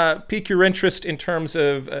anything pique your interest in terms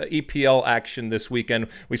of EPL action this weekend?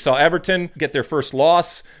 We saw Everton get their first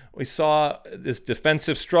loss. We saw this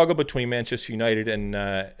defensive struggle between Manchester United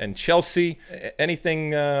and Chelsea. Anything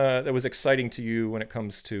that was exciting to you when it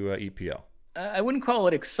comes to EPL? I wouldn't call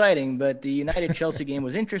it exciting, but the United-Chelsea game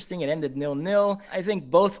was interesting. It ended 0-0. I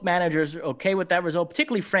think both managers are okay with that result,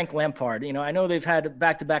 particularly Frank Lampard. I know they've had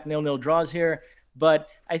back-to-back 0-0 draws here, but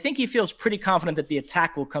I think he feels pretty confident that the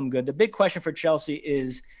attack will come good. The big question for Chelsea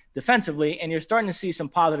is defensively, and you're starting to see some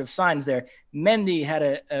positive signs there. Mendy had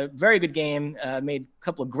a very good game, made a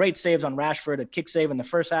couple of great saves on Rashford, a kick save in the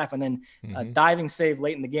first half, and then a diving save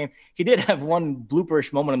late in the game. He did have one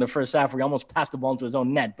blooperish moment in the first half where he almost passed the ball into his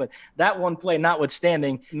own net, but that one play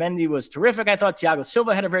notwithstanding, Mendy was terrific. I thought Thiago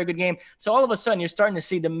Silva had a very good game. So all of a sudden, you're starting to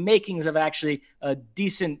see the makings of actually a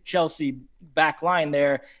decent Chelsea back line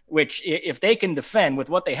there, which if they can defend with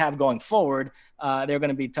what they have going forward, they're going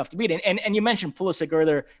to be tough to beat. And you mentioned Pulisic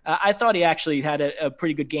earlier. I thought he actually had a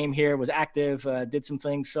pretty good game here, was active, did some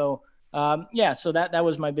things. So, so that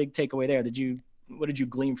was my big takeaway there. What did you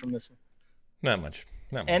glean from this one? Not much.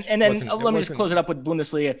 And then let me just close it up with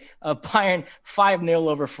Bundesliga. Bayern 5-0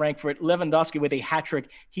 over Frankfurt. Lewandowski with a hat trick.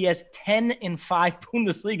 He has 10 in 5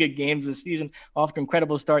 Bundesliga games this season off an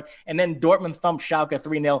incredible start. And then Dortmund thumped Schalke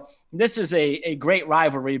 3-0. This is a great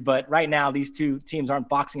rivalry, but right now these two teams aren't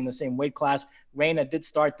boxing in the same weight class. Reina did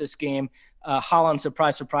start this game. Haaland,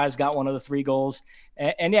 surprise, got one of the 3 goals.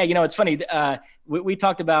 And yeah, it's funny. We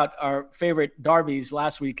talked about our favorite derbies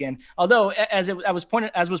last weekend. Although, as was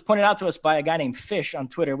pointed out to us by a guy named Fish on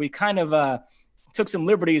Twitter, we kind of took some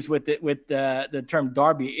liberties with the term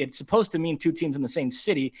derby. It's supposed to mean 2 teams in the same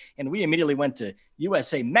city, and we immediately went to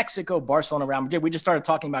USA, Mexico, Barcelona, Real Madrid. We just started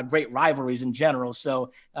talking about great rivalries in general,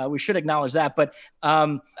 so we should acknowledge that. But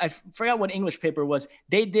I forgot what English paper was.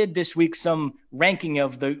 They did this week some ranking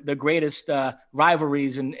of the greatest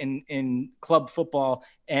rivalries in club football,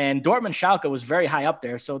 and Dortmund Schalke was very high up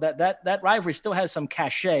there. So that rivalry still has some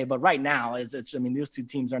cachet, but right now, those 2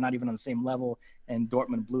 teams are not even on the same level, and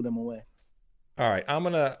Dortmund blew them away. All right, I'm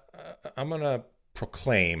gonna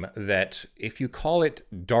proclaim that if you call it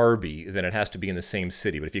derby, then it has to be in the same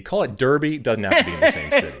city. But if you call it derby, it doesn't have to be in the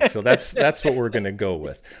same city. So that's what we're going to go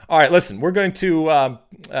with. All right, listen, we're going to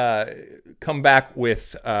come back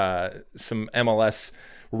with some MLS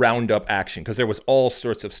roundup action because there was all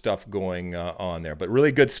sorts of stuff going on there, but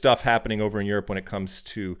really good stuff happening over in Europe when it comes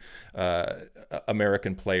to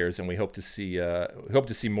American players, and we hope to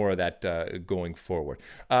see more of that going forward.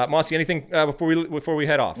 Mossy, anything before we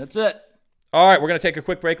head off? That's it. All right, we're going to take a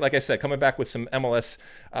quick break. Like I said, coming back with some MLS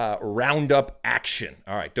roundup action.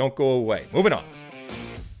 All right, don't go away. Moving on.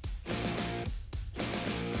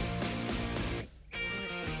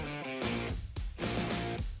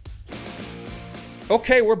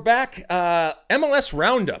 Okay, we're back. MLS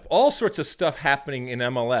Roundup. All sorts of stuff happening in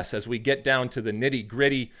MLS as we get down to the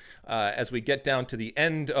nitty-gritty, as we get down to the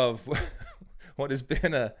end of what has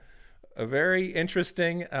been a very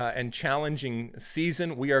interesting and challenging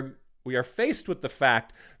season. We are faced with the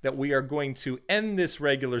fact that we are going to end this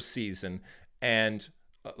regular season, and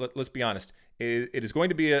let's be honest, it is going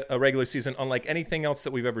to be a regular season unlike anything else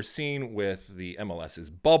that we've ever seen with the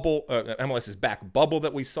MLS's back bubble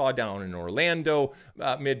that we saw down in Orlando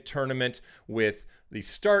mid-tournament, with the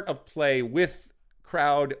start of play with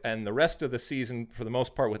crowd, and the rest of the season, for the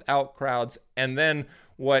most part, without crowds. And then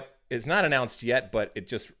what is not announced yet, but it's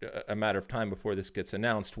just a matter of time before this gets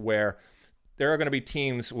announced, where there are going to be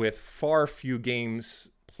teams with far few games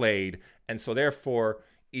played. And so therefore,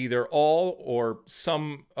 either all or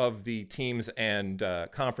some of the teams and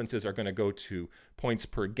conferences are going to go to points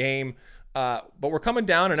per game. But we're coming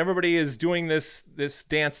down, and everybody is doing this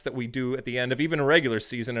dance that we do at the end of even a regular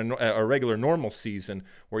season, a regular normal season,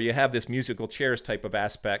 where you have this musical chairs type of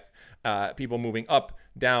aspect, people moving up,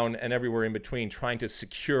 down, and everywhere in between, trying to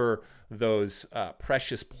secure those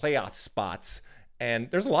precious playoff spots. And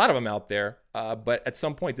there's a lot of them out there, but at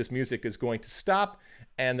some point this music is going to stop,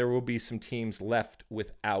 and there will be some teams left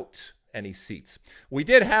without any seats. We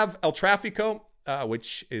did have El Trafico,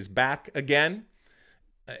 which is back again.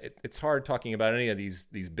 It's hard talking about any of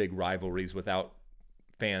these big rivalries without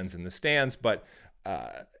fans in the stands, but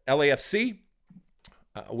LAFC,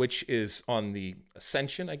 which is on the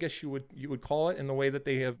ascension, I guess you would call it, in the way that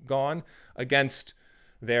they have gone against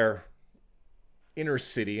their inner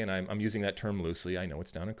city, and I'm using that term loosely. I know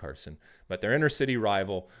it's down in Carson, but their inner city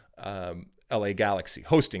rival, LA Galaxy,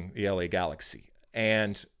 hosting the LA Galaxy,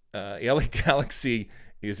 and LA Galaxy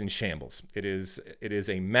is in shambles. It is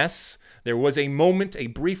a mess. There was a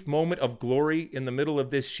brief moment of glory in the middle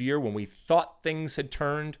of this year when we thought things had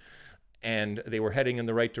turned and they were heading in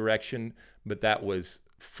the right direction, but that was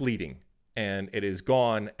fleeting. And it is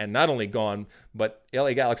gone, and not only gone, but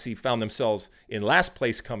LA Galaxy found themselves in last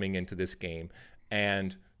place coming into this game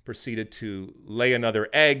and proceeded to lay another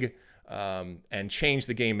egg and change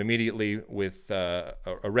the game immediately with a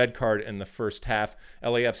red card in the first half.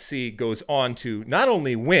 LAFC goes on to not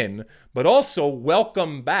only win, but also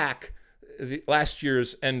welcome back last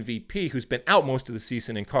year's MVP, who's been out most of the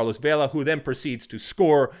season, in Carlos Vela, who then proceeds to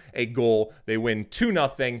score a goal. They win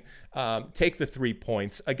 2-0, take the 3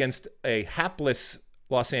 points against a hapless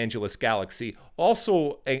Los Angeles Galaxy.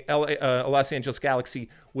 Also a Los Angeles Galaxy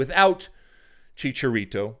without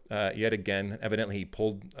Chicharito, yet again. Evidently he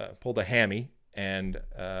pulled a hammy and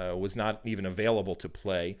was not even available to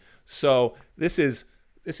play. So this is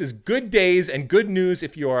good days and good news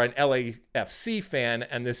if you are an LAFC fan,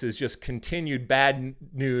 and this is just continued bad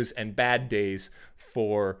news and bad days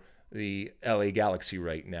for the LA Galaxy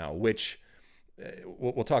right now, which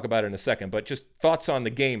we'll talk about in a second. But just thoughts on the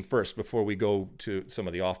game first before we go to some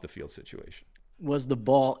of the off-the-field situation. Was the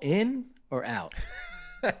ball in or out?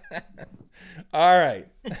 All right.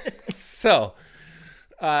 So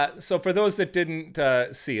for those that didn't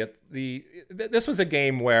see it, this was a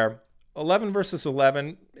game where 11 versus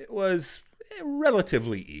 11, it was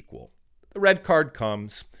relatively equal. The red card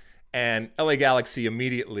comes, and LA Galaxy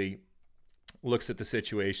immediately looks at the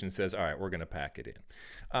situation and says, all right, we're going to pack it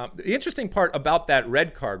in. The interesting part about that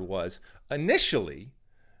red card was initially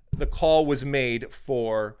the call was made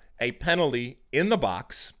for a penalty in the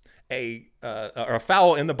box, or a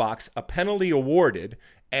foul in the box, a penalty awarded,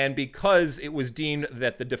 and because it was deemed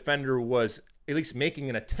that the defender was at least making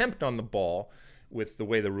an attempt on the ball, with the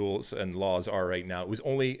way the rules and laws are right now,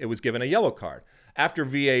 it was given a yellow card. After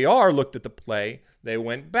VAR looked at the play, they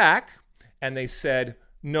went back and they said,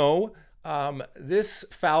 no, this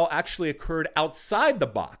foul actually occurred outside the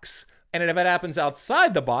box. And if it happens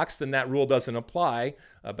outside the box, then that rule doesn't apply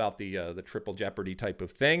about the triple jeopardy type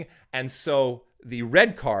of thing. And so the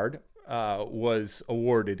red card was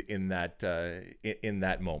awarded in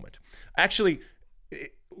that moment. Actually,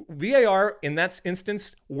 VAR in that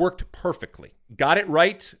instance worked perfectly. Got it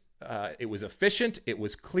right. It was efficient. It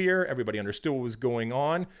was clear. Everybody understood what was going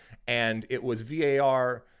on. And it was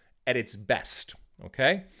VAR at its best.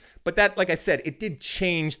 Okay? But that, like I said, it did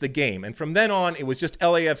change the game. And from then on, it was just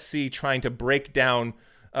LAFC trying to break down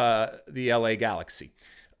the LA Galaxy.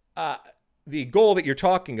 The goal that you're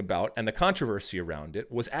talking about and the controversy around it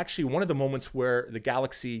was actually one of the moments where the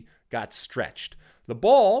Galaxy got stretched. The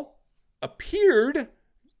ball appeared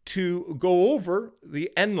to go over the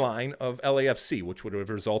end line of LAFC, which would have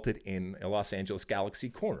resulted in a Los Angeles Galaxy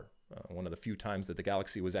corner. One of the few times that the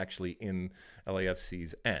Galaxy was actually in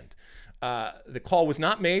LAFC's end. The call was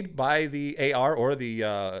not made by the AR or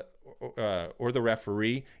the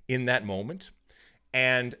referee in that moment,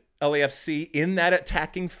 and LAFC in that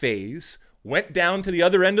attacking phase went down to the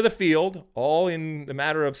other end of the field, all in a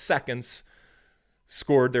matter of seconds,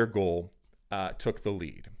 scored their goal, took the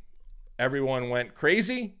lead. Everyone went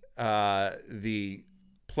crazy. The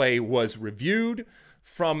play was reviewed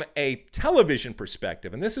from a television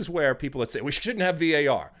perspective. And this is where people that say we shouldn't have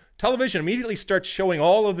VAR. Television immediately starts showing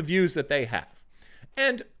all of the views that they have.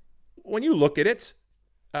 And when you look at it,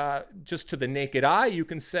 just to the naked eye, you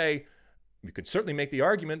can say, you could certainly make the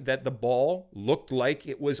argument that the ball looked like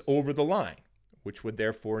it was over the line. which would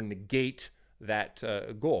therefore negate that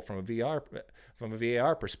goal from a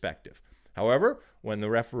VAR perspective. However, when the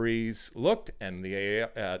referees looked and the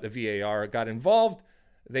VAR got involved,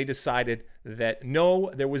 they decided that no,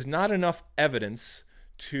 there was not enough evidence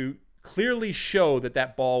to clearly show that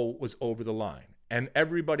that ball was over the line, and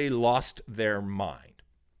everybody lost their mind.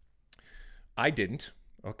 I didn't,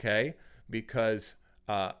 okay, because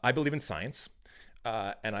I believe in science,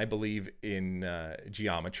 and I believe in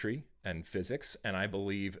geometry and physics, and I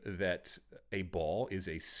believe that a ball is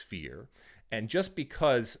a sphere. And just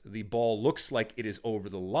because the ball looks like it is over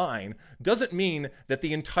the line doesn't mean that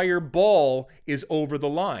the entire ball is over the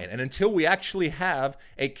line. And until we actually have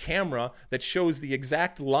a camera that shows the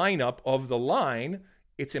exact lineup of the line,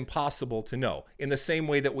 it's impossible to know. In the same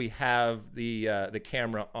way that we have the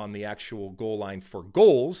camera on the actual goal line for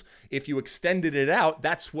goals, if you extended it out,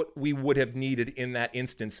 that's what we would have needed in that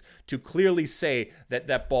instance to clearly say that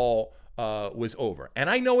that ball was over. And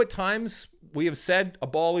I know at times we have said a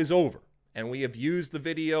ball is over. And we have used the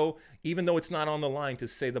video, even though it's not on the line, to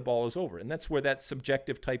say the ball is over. And that's where that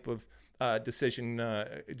subjective type of decision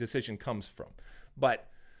comes from. But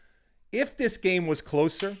if this game was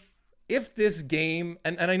closer, if this game,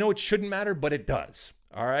 and I know it shouldn't matter, but it does,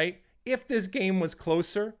 all right? If this game was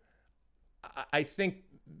closer, I think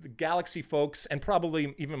the Galaxy folks, and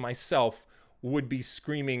probably even myself, would be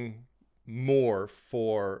screaming more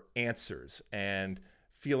for answers and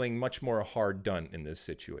feeling much more hard done in this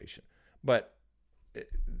situation. But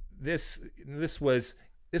this was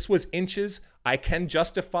inches. I can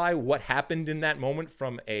justify what happened in that moment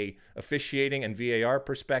from a officiating and VAR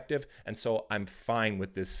perspective, and so I'm fine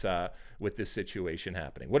with this situation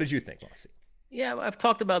happening. What did you think, Mossy? Yeah, I've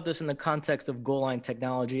talked about this in the context of goal line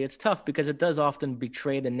technology. It's tough because it does often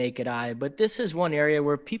betray the naked eye, but this is one area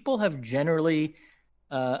where people have generally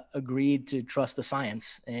agreed to trust the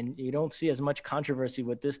science, and you don't see as much controversy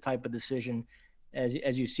with this type of decision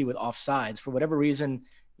as you see with offsides. For whatever reason,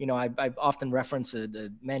 you know, I often reference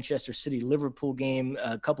the Manchester City-Liverpool game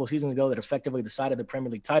a couple of seasons ago that effectively decided the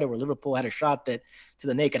Premier League title, where Liverpool had a shot that to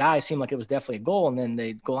the naked eye seemed like it was definitely a goal. And then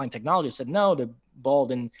the goal line technology said, no, the ball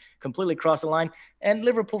didn't completely cross the line. And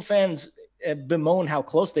Liverpool fans bemoan how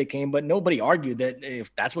close they came, but nobody argued that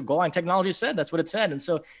if that's what goal line technology said, that's what it said. And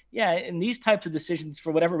so, yeah, in these types of decisions,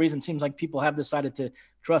 for whatever reason, seems like people have decided to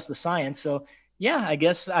trust the science. So, yeah, I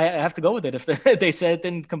guess I have to go with it. If they said it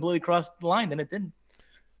didn't completely cross the line, then it didn't.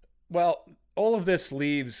 Well, all of this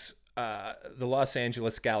leaves the Los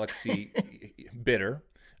Angeles Galaxy bitter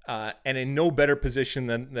and in no better position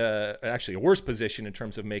than actually a worse position in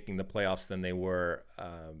terms of making the playoffs than they were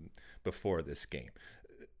before this game.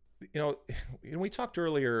 You know, we talked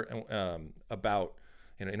earlier about,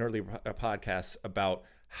 in earlier podcasts about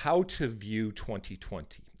how to view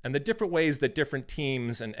 2020 and the different ways that different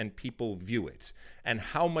teams and people view it, and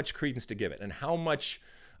how much credence to give it, and how much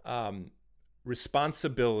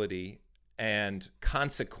responsibility and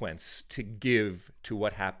consequence to give to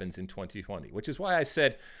what happens in 2020, which is why I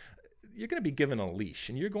said you're going to be given a leash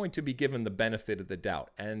and you're going to be given the benefit of the doubt,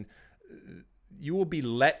 and you will be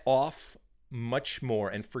let off much more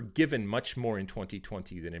and forgiven much more in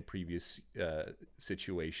 2020 than in previous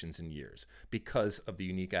situations and years because of the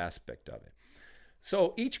unique aspect of it.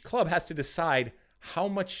 So each club has to decide how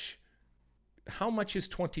much is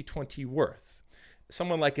 2020 worth.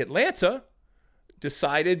 Someone like Atlanta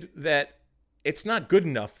decided that it's not good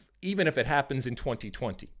enough even if it happens in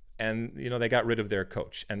 2020. And, you know, they got rid of their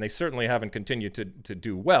coach, and they certainly haven't continued to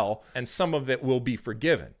do well, and some of it will be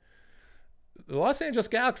forgiven. The Los Angeles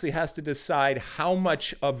Galaxy has to decide how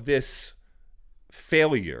much of this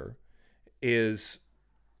failure is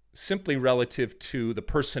simply relative to the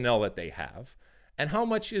personnel that they have, and how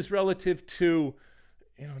much is relative to,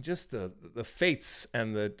 you know, just the fates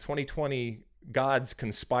and the 2020 gods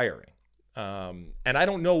conspiring. And I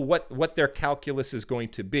don't know what their calculus is going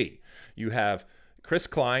to be. You have Chris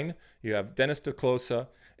Klein, you have Dennis DeClosa,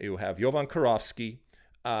 you have Jovan Karofsky,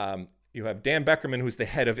 you have Dan Beckerman, who's the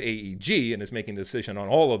head of AEG and is making a decision on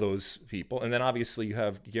all of those people. And then obviously you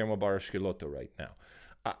have Guillermo Barros-Schelotto right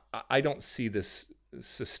now. I don't see this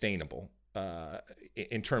sustainable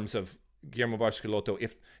in terms of Guillermo Barros-Schelotto.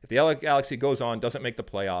 If the LA Galaxy goes on, doesn't make the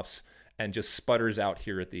playoffs, and just sputters out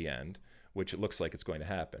here at the end, which it looks like it's going to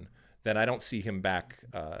happen, then I don't see him back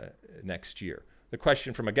next year. The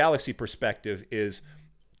question from a Galaxy perspective is,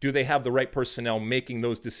 do they have the right personnel making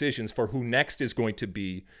those decisions for who next is going to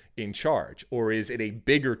be in charge? Or is it a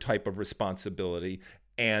bigger type of responsibility?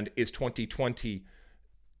 And is 2020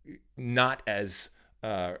 not as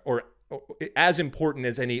or as important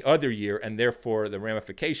as any other year, and therefore the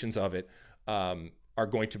ramifications of it are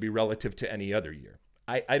going to be relative to any other year?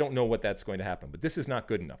 I don't know what that's going to happen, but this is not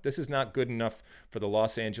good enough. This is not good enough for the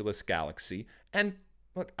Los Angeles Galaxy. And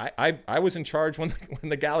look, I was in charge when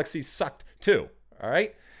the Galaxy sucked too, all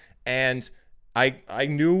right? And I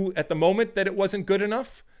knew at the moment that it wasn't good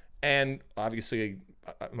enough. And obviously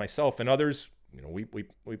myself and others,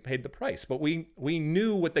 we paid the price. But we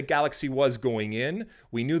knew what the Galaxy was going in.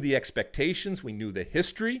 We knew the expectations. We knew the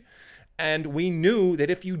history. And we knew that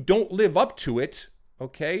if you don't live up to it,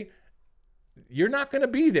 okay, you're not going to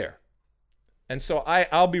be there. And so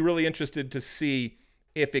I'll be really interested to see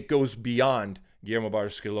if it goes beyond Guillermo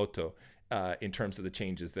Barros-Schelotto in terms of the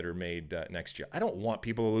changes that are made next year. I don't want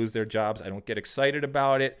people to lose their jobs. I don't get excited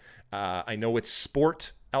about it. I know it's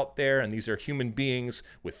sport out there, and these are human beings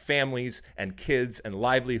with families and kids and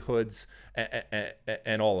livelihoods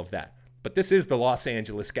and all of that. But this is the Los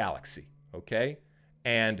Angeles Galaxy, okay?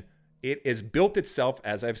 And it has built itself,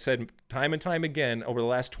 as I've said time and time again over the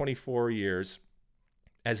last 24 years,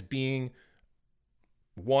 as being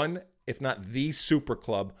one, if not the super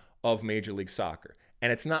club of Major League Soccer.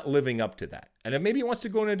 And it's not living up to that. And maybe it wants to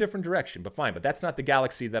go in a different direction, but fine. But that's not the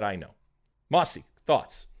Galaxy that I know. Mossy,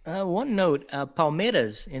 thoughts? One note,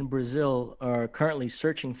 Palmeiras in Brazil are currently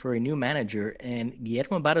searching for a new manager, and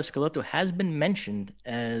Guillermo Barros-Schelotto has been mentioned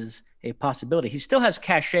as a possibility. He still has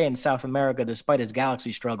cachet in South America despite his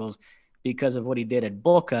Galaxy struggles because of what he did at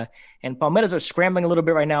Boca. And Palmeiras are scrambling a little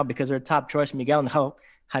bit right now because their top choice, Miguel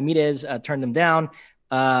Ramírez, turned them down.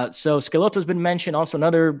 So Schelotto's been mentioned, also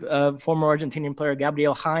another former Argentinian player,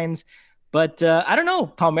 Gabriel Hines. But I don't know.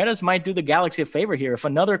 Palmeiras might do the Galaxy a favor here. If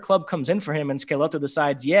another club comes in for him and Schelotto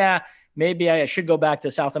decides, yeah, maybe I should go back to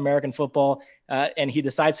South American football, and he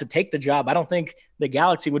decides to take the job, I don't think the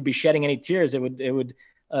Galaxy would be shedding any tears. It would, they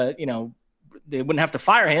wouldn't have to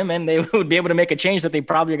fire him, and they would be able to make a change that they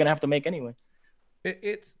probably are going to have to make anyway.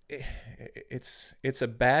 It's a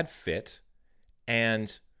bad fit,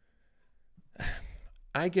 and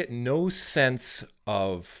I get no sense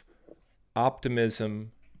of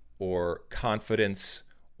optimism or confidence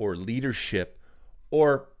or leadership,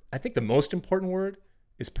 or I think the most important word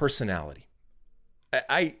is personality.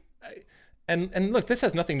 And look, this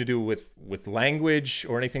has nothing to do with language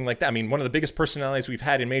or anything like that. I mean, one of the biggest personalities we've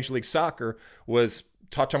had in Major League Soccer was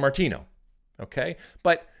Tata Martino, okay?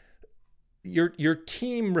 But your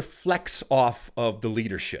team reflects off of the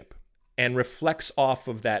leadership and reflects off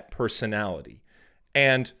of that personality.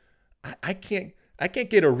 And I can't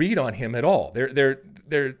get a read on him at all.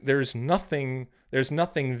 There's nothing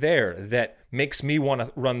there that makes me want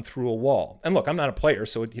to run through a wall. And look, I'm not a player,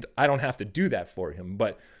 so I don't have to do that for him.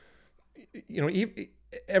 But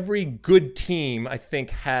every good team, I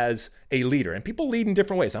think, has a leader, and people lead in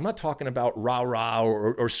different ways. I'm not talking about rah-rah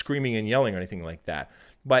or screaming and yelling or anything like that.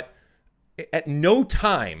 But at no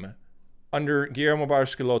time under Guillermo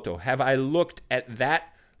Barros-Schelotto have I looked at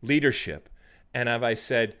that leadership and have I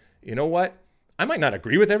said, you know what? I might not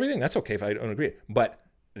agree with everything. That's okay if I don't agree. But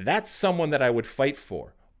that's someone that I would fight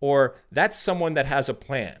for. Or that's someone that has a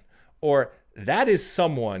plan. Or that is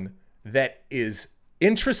someone that is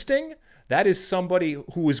interesting. That is somebody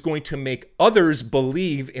who is going to make others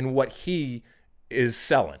believe in what he is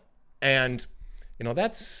selling. And,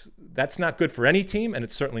 that's not good for any team. And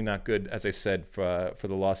it's certainly not good, as I said, for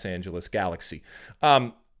the Los Angeles Galaxy.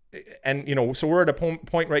 So we're at a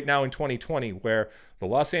point right now in 2020 where the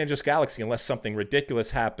Los Angeles Galaxy, unless something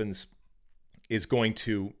ridiculous happens, is going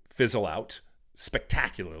to fizzle out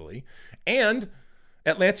spectacularly. And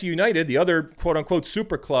Atlanta United, the other quote-unquote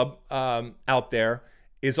super club out there,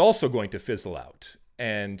 is also going to fizzle out.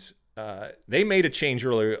 And they made a change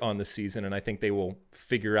earlier on the season, and I think they will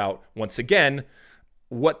figure out once again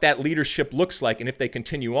what that leadership looks like, and if they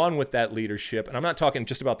continue on with that leadership. And I'm not talking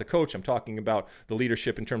just about the coach. I'm talking about the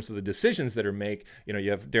leadership in terms of the decisions that are made.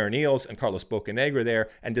 You have Darren Eales and Carlos Bocanegra there,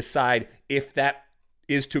 and decide if that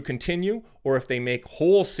is to continue or if they make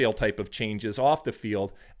wholesale type of changes off the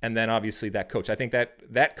field. And then obviously that coach. I think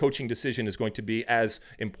that coaching decision is going to be as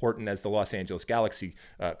important as the Los Angeles Galaxy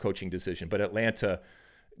coaching decision. But Atlanta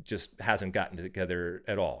just hasn't gotten together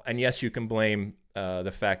at all. And yes, you can blame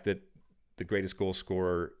the fact that the greatest goal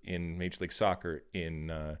scorer in Major League Soccer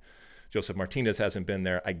in Joseph Martinez hasn't been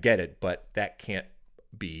there. I get it, but that can't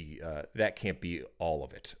be all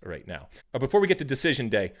of it right now. Before we get to decision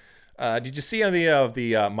day, did you see on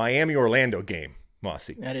the Miami Orlando game,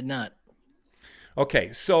 Mossy? I did not.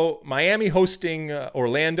 Okay, so Miami hosting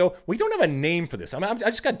Orlando. We don't have a name for this. I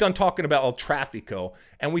just got done talking about El Trafico,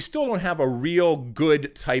 and we still don't have a real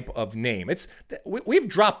good type of name. We've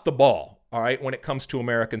dropped the ball. All right, when it comes to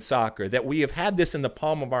American soccer, that we have had this in the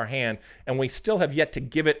palm of our hand, and we still have yet to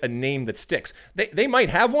give it a name that sticks. They might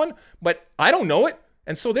have one, but I don't know it.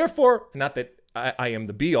 And so therefore, not that I am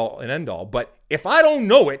the be all and end all. But if I don't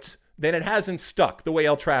know it, then it hasn't stuck the way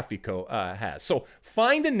El Trafico has. So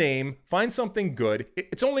find a name, find something good.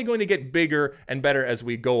 It's only going to get bigger and better as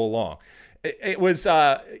we go along. It was,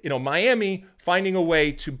 Miami finding a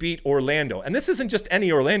way to beat Orlando. And this isn't just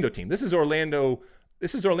any Orlando team. This is Orlando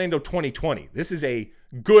 2020. This is a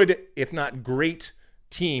good, if not great,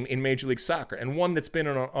 team in Major League Soccer, and one that's been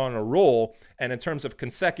on a roll. And in terms of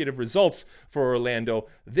consecutive results for Orlando,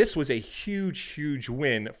 this was a huge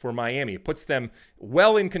win for Miami. It puts them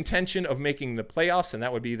well in contention of making the playoffs, and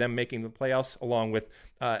that would be them making the playoffs along with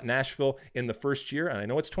Nashville in the first year. And I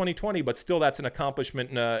know it's 2020, but still that's an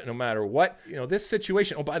accomplishment no matter what. This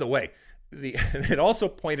situation, oh, by the way, it also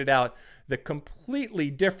pointed out the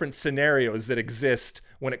completely different scenarios that exist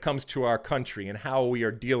when it comes to our country and how we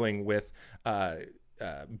are dealing with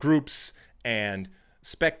groups and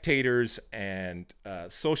spectators and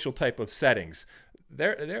social type of settings.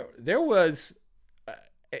 There was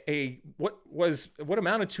what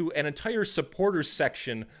amounted to an entire supporters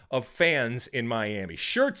section of fans in Miami,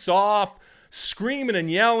 shirts off, screaming and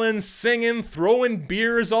yelling, singing, throwing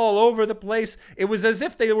beers all over the place. It was as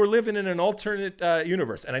if they were living in an alternate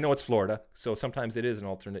universe. And I know it's Florida, so sometimes it is an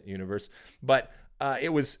alternate universe, but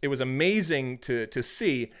it was amazing to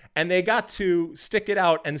see, and they got to stick it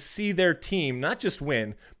out and see their team not just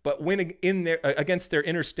win, but win against their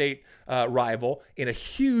interstate rival in a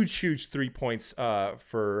huge 3 points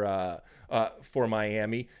for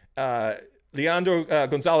Miami. Leandro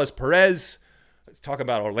Gonzalez Perez. Let's talk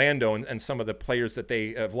about Orlando and some of the players that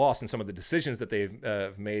they have lost and some of the decisions that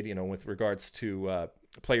they've made. With regards to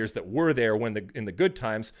players that were there in the good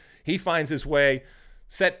times. He finds his way,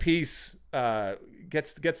 set piece.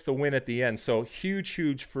 Gets the win at the end. So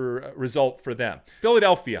huge for result for them.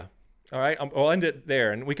 Philadelphia. All right, I'll end it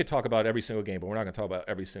there, and we could talk about every single game, but we're not going to talk about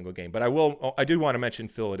every single game. But I do want to mention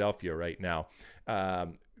Philadelphia right now.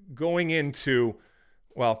 Going into,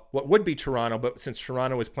 well, what would be Toronto, but since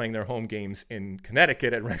Toronto is playing their home games in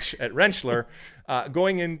Connecticut at Rentschler,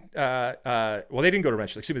 going in, well, they didn't go to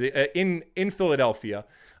Rentschler, excuse me, in Philadelphia,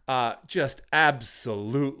 just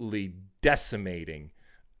absolutely decimating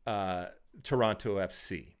Toronto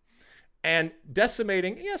FC. And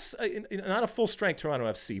decimating, yes, not a full-strength Toronto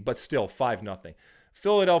FC, but still 5-0.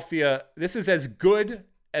 Philadelphia, this is as good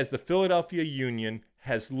as the Philadelphia Union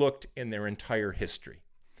has looked in their entire history.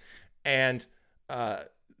 And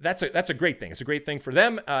that's a great thing. It's a great thing for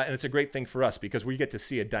them, and it's a great thing for us because we get to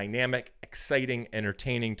see a dynamic, exciting,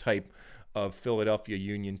 entertaining type of Philadelphia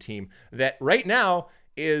Union team that right now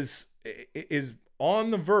is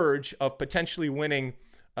on the verge of potentially winning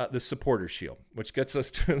the Supporters Shield, which gets us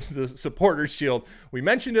to the Supporters Shield. We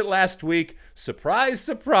mentioned it last week. Surprise,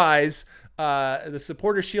 surprise. The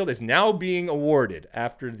Supporters Shield is now being awarded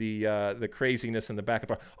after the craziness and the back and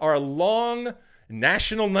forth. Our long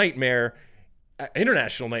national nightmare,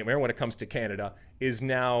 international nightmare when it comes to Canada, is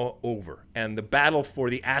now over. And the battle for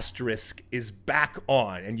the asterisk is back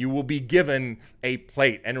on. And you will be given a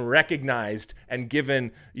plate and recognized and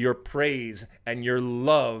given your praise and your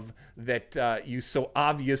love that you so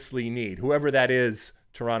obviously need. Whoever that is,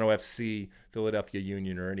 Toronto FC, Philadelphia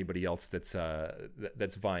Union, or anybody else that's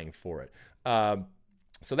vying for it.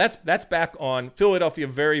 So that's back on. Philadelphia,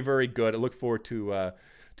 very, very good. I look forward to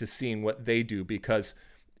seeing what they do because,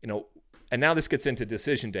 and now this gets into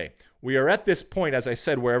decision day. We are at this point, as I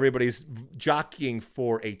said, where everybody's jockeying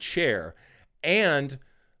for a chair, and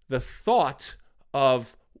the thought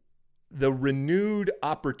of the renewed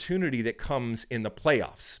opportunity that comes in the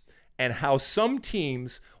playoffs and how some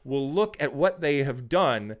teams will look at what they have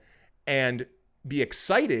done and be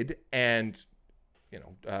excited and,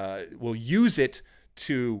 will use it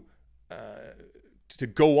to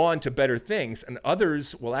go on to better things. And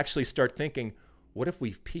others will actually start thinking, what if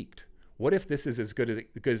we've peaked? What if this is as good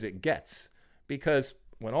as it gets? Because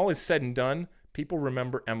when all is said and done, people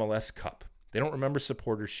remember MLS Cup. They don't remember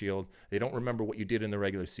Supporters Shield. They don't remember what you did in the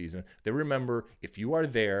regular season. They remember if you are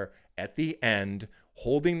there at the end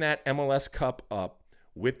holding that MLS Cup up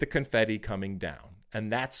with the confetti coming down.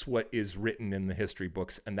 And that's what is written in the history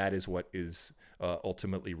books, and that is what is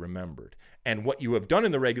ultimately remembered. And what you have done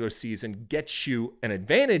in the regular season gets you an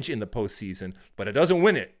advantage in the postseason, but it doesn't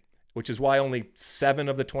win it, which is why only 7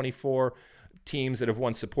 of the 24 teams that have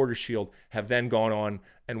won Supporters Shield have then gone on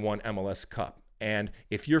and won MLS Cup. And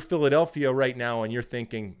if you're Philadelphia right now and you're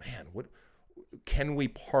thinking, man, what can we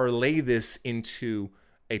parlay this into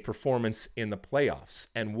a performance in the playoffs?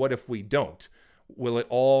 And what if we don't? Will it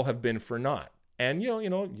all have been for naught? And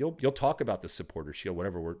you'll talk about the Supporters Shield,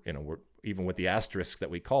 whatever we're even with the asterisk that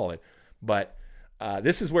we call it. But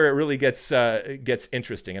this is where it really gets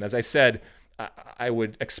interesting. And as I said, I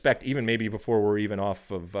would expect, even maybe before we're even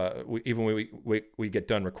off of, even when we get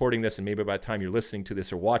done recording this, and maybe by the time you're listening to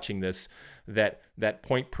this or watching this, that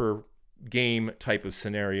point per game type of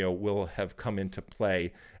scenario will have come into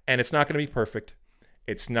play. And it's not going to be perfect.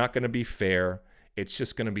 It's not going to be fair. It's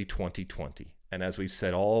just going to be 2020. And as we've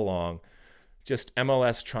said all along, just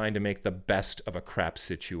MLS trying to make the best of a crap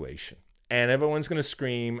situation. And everyone's going to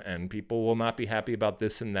scream, and people will not be happy about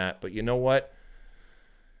this and that. But you know what?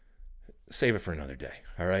 Save it for another day.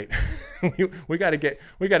 All right. we got to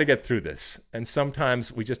get through this. And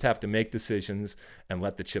sometimes we just have to make decisions and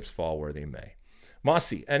let the chips fall where they may.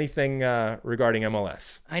 Mossy, anything regarding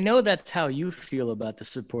MLS? I know that's how you feel about the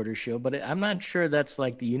supporter shield, but I'm not sure that's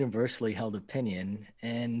like the universally held opinion.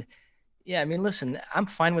 And yeah, I mean, listen, I'm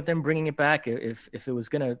fine with them bringing it back. If it was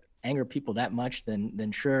going to anger people that much,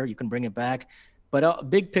 then sure, you can bring it back. But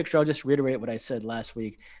big picture, I'll just reiterate what I said last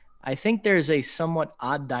week. I think there's a somewhat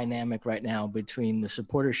odd dynamic right now between the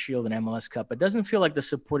Supporters Shield and MLS Cup. It doesn't feel like the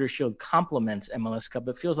Supporters Shield complements MLS Cup.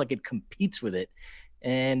 It feels like it competes with it.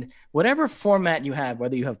 And whatever format you have,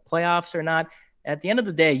 whether you have playoffs or not, at the end of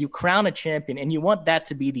the day, you crown a champion and you want that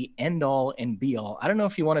to be the end all and be all. I don't know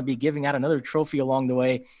if you want to be giving out another trophy along the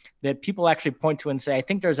way that people actually point to and say, I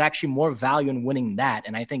think there's actually more value in winning that.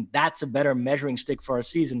 And I think that's a better measuring stick for our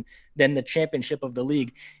season than the championship of the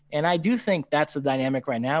league. And I do think that's the dynamic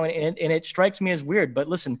right now. And it strikes me as weird. But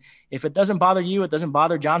listen, if it doesn't bother you, it doesn't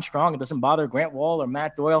bother John Strong, it doesn't bother Grant Wall or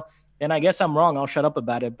Matt Doyle, then I guess I'm wrong. I'll shut up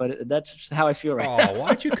about it, but that's just how I feel right now.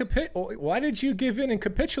 Why did you give in and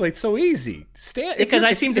capitulate so easy? Because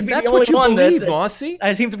I seem to be the only one. That's what you one believe, Mossy.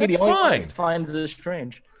 I seem to be that's the only fine. one that finds this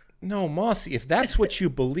strange. No, Mossy, if that's what you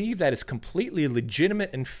believe, that is completely legitimate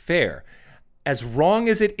and fair. As wrong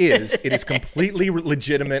as it is completely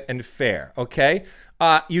legitimate and fair, okay?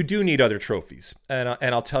 You do need other trophies, and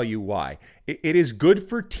I'll tell you why. It is good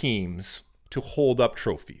for teams to hold up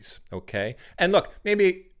trophies, okay? And look,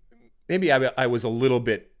 maybe I was a little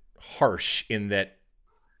bit harsh in that.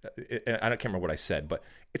 I can't remember what I said, but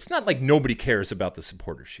it's not like nobody cares about the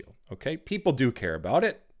Supporters Shield, okay? People do care about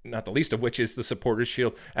it, not the least of which is the Supporters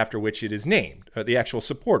Shield after which it is named, the actual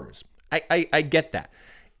supporters. I get that.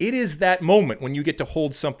 It is that moment when you get to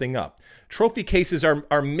hold something up. Trophy cases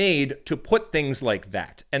are made to put things like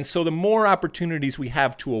that. And so the more opportunities we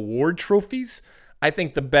have to award trophies, I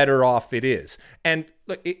think the better off it is. And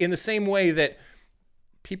look, in the same way that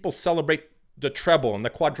people celebrate the treble and the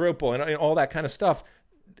quadruple and all that kind of stuff,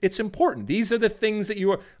 it's important. These are the things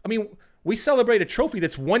that we celebrate a trophy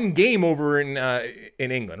that's one game over in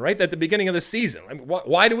England, right? At the beginning of the season. I mean,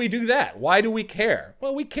 why do we do that? Why do we care?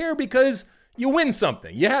 Well, we care because you win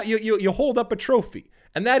something. You hold up a trophy,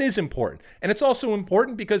 and that is important. And it's also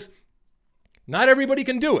important because not everybody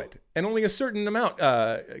can do it, and only a certain amount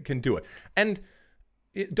can do it. And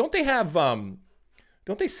don't they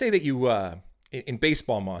say that you in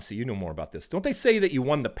baseball, Mossy, you know more about this. Don't they say that you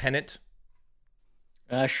won the pennant?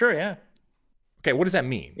 Sure, yeah. Okay, what does that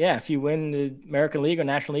mean? Yeah, if you win the American League or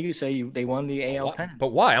National League, you say they won the AL pennant. But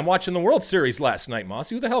why? I'm watching the World Series last night,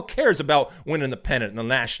 Mossy. Who the hell cares about winning the pennant in the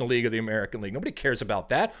National League or the American League? Nobody cares about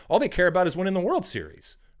that. All they care about is winning the World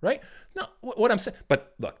Series, right? No, what I'm saying.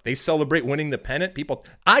 But look, they celebrate winning the pennant. People,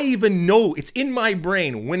 I even know it's in my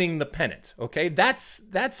brain winning the pennant. Okay, that's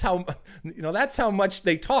how that's how much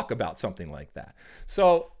they talk about something like that.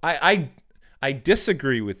 So I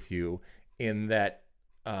disagree with you in that.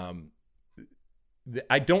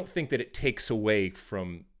 I don't think that it takes away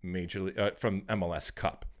from from MLS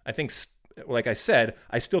Cup. I think, like I said,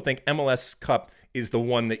 I still think MLS Cup is the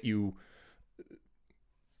one that you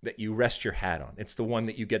rest your hat on. It's the one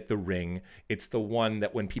that you get the ring. It's the one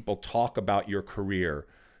that when people talk about your career,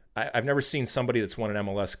 I've never seen somebody that's won an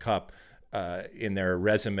MLS Cup in their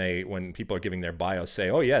resume when people are giving their bio say,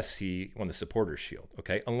 oh, yes, he won the Supporters Shield,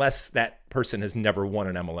 okay? Unless that person has never won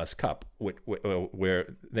an MLS Cup,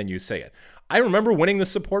 where then you say it. I remember winning the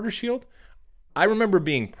Supporters Shield. I remember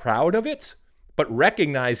being proud of it, but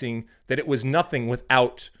recognizing that it was nothing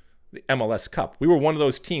without the MLS Cup. We were one of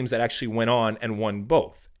those teams that actually went on and won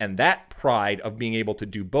both. And that pride of being able to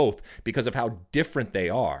do both because of how different they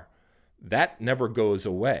are, that never goes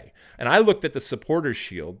away. And I looked at the Supporters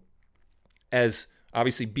Shield as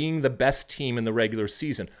obviously being the best team in the regular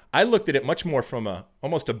season. I looked at it much more from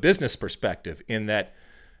almost a business perspective in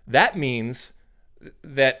that means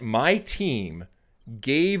that my team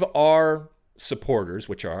gave our supporters,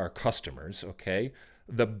 which are our customers, okay,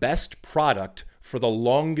 the best product for the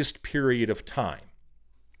longest period of time.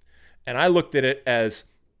 And I looked at it as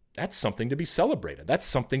that's something to be celebrated. That's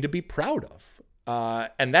something to be proud of.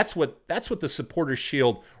 And that's what the Supporters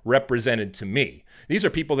Shield represented to me. These are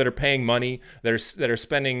people that are paying money, that are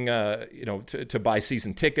spending, to buy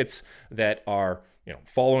season tickets, that are,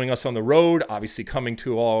 following us on the road, obviously coming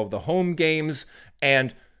to all of the home games,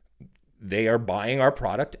 and they are buying our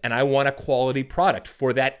product. And I want a quality product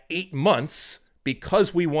for that 8 months.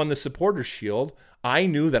 Because we won the Supporters Shield, I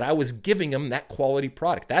knew that I was giving them that quality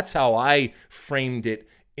product. That's how I framed it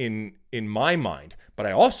in my mind. But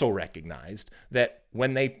I also recognized that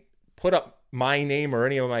when they put up my name or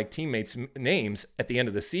any of my teammates' names at the end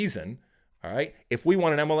of the season, all right, if we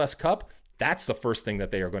won an MLS Cup, that's the first thing that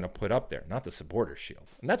they are going to put up there, not the Supporters Shield.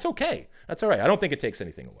 And that's okay. That's all right. I don't think it takes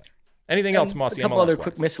anything away. Anything else, Mossy? A couple other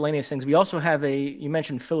quick miscellaneous things. We also have you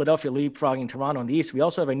mentioned Philadelphia leapfrogging Toronto in the East. We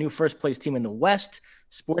also have a new first place team in the West,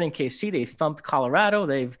 Sporting KC. They thumped Colorado.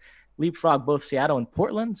 They've leapfrogged both Seattle and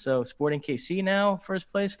Portland. So Sporting KC now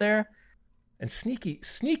first place there. And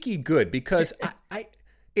sneaky good, because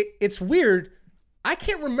it's weird. I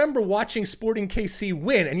can't remember watching Sporting KC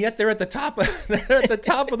win, and yet they're at the top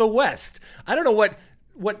of the West. I don't know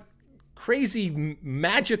what crazy,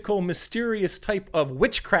 magical, mysterious type of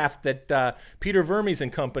witchcraft that Peter Vermes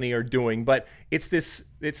and company are doing, but it's this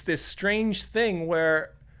strange thing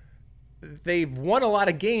where they've won a lot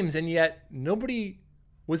of games, and yet nobody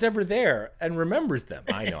was ever there and remembers them.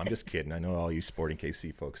 I know, I'm just kidding. I know all you Sporting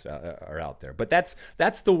KC folks are out there, but that's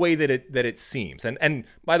the way that it seems. And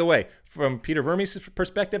by the way, from Peter Vermes'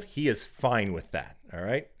 perspective, he is fine with that. All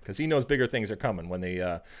right, because he knows bigger things are coming when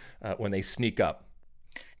they sneak up.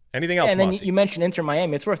 Anything else, and then Mossy? You mentioned Inter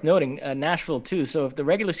Miami. It's worth noting Nashville too. So if the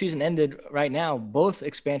regular season ended right now, both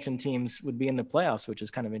expansion teams would be in the playoffs, which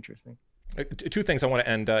is kind of interesting. Two things I want to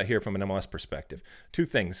end here from an MLS perspective. Two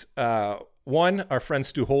things. One, our friend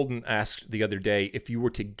Stu Holden asked the other day, if you were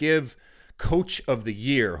to give Coach of the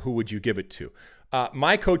Year, who would you give it to?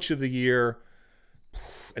 My Coach of the Year,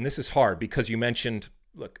 and this is hard because you mentioned,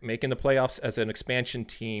 look, making the playoffs as an expansion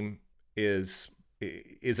team is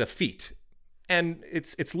a feat. And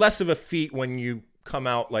it's less of a feat when you come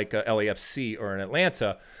out like a LAFC or an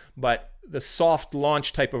Atlanta, but the soft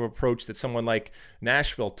launch type of approach that someone like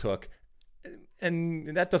Nashville took,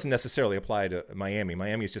 and that doesn't necessarily apply to Miami.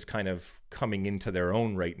 Miami is just kind of coming into their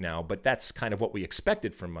own right now, but that's kind of what we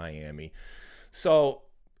expected from Miami. So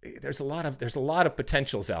there's a lot of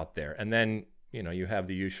potentials out there, and then you have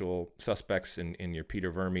the usual suspects in your Peter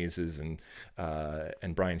Vermeses and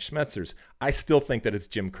Brian Schmetzers. I still think that it's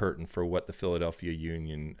Jim Curtin for what the Philadelphia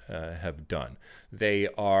Union have done. They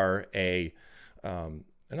are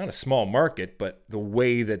not a small market, but the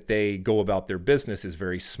way that they go about their business is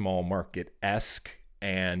very small market-esque,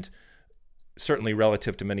 and certainly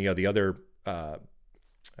relative to many of the other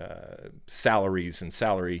salaries and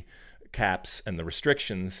salary caps and the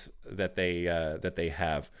restrictions that they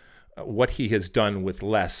have. What he has done with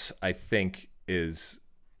less, I think, is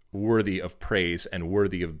worthy of praise and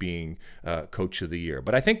worthy of being Coach of the Year.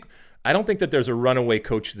 But I don't think that there's a runaway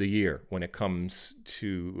Coach of the Year when it comes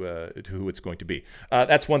to who it's going to be.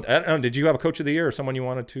 That's one. I don't know, did you have a Coach of the Year or someone you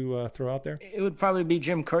wanted to throw out there? It would probably be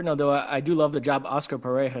Jim Curtin, although I do love the job Oscar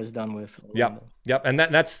Pereira has done with Orlando. Yep. And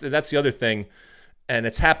that's the other thing. And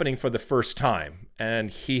it's happening for the first time, and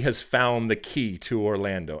he has found the key to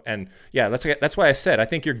Orlando. And yeah, that's why I said I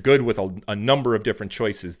think you're good with a number of different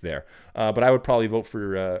choices there. But I would probably vote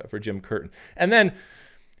for Jim Curtin. And then,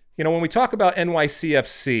 when we talk about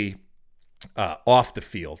NYCFC off the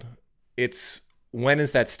field, it's when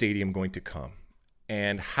is that stadium going to come,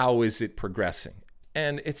 and how is it progressing?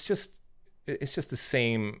 And it's just the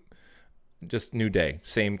same. Just new day,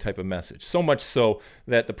 same type of message. So much so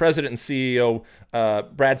that the president and CEO,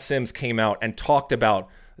 Brad Sims, came out and talked about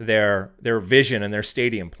their vision and their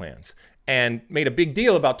stadium plans and made a big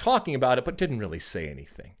deal about talking about it, but didn't really say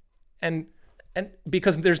anything. And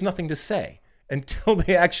because there's nothing to say until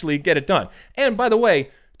they actually get it done. And by the way,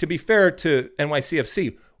 to be fair to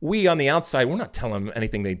NYCFC, we on the outside, we're not telling them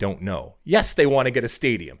anything they don't know. Yes, they want to get a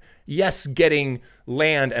stadium. Yes, getting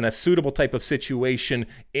land and a suitable type of situation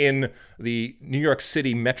in the New York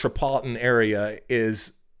City metropolitan area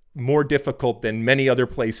is more difficult than many other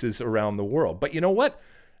places around the world. But you know what?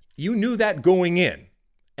 You knew that going in,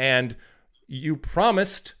 and you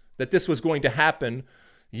promised that this was going to happen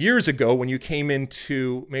years ago when you came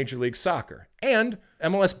into Major League Soccer. And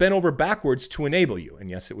MLS bent over backwards to enable you. And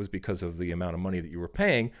yes, it was because of the amount of money that you were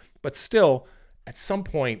paying, but still, at some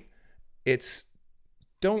point, it's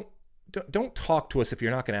don't talk to us if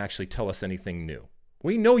you're not going to actually tell us anything new.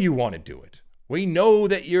 We know you want to do it. We know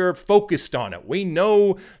that you're focused on it. We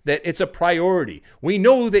know that it's a priority. We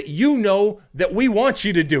know that you know that we want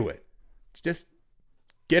you to do it. Just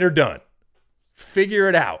get her done. Figure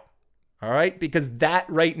it out. All right. Because that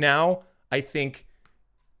right now, I think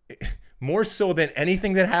more so than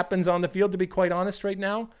anything that happens on the field, to be quite honest right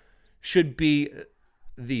now, should be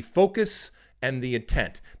the focus and the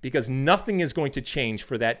intent, because nothing is going to change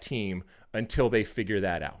for that team until they figure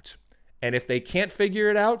that out. And if they can't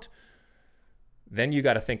figure it out, then you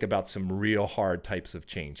got to think about some real hard types of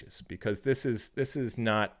changes, because this is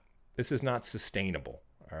not sustainable.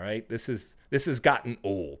 All right. This has gotten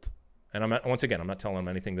old. And I'm not telling them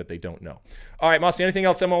anything that they don't know. All right, Mossy, anything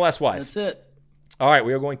else MLS wise? That's it. All right,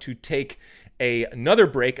 we are going to take another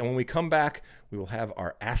break, and when we come back, we will have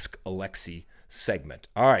our Ask Alexi segment.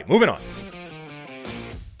 All right, moving on.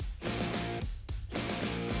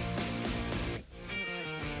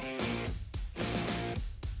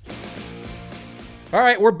 All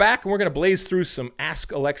right, we're back, and we're going to blaze through some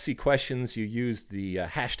Ask Alexi questions. You use the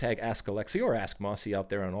hashtag Ask Alexi or Ask Mossy out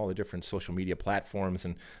there on all the different social media platforms,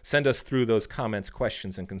 and send us through those comments,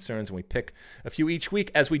 questions, and concerns, and we pick a few each week,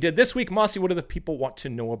 as we did this week. Mossy, what do the people want to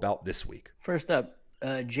know about this week? First up,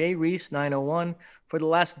 Jay Reese, 901. For the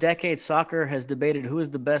last decade, soccer has debated who is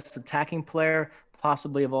the best attacking player,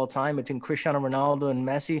 possibly of all time, between Cristiano Ronaldo and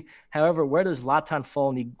Messi. However, where does Zlatan fall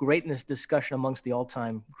in the greatness discussion amongst the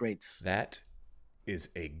all-time greats? That is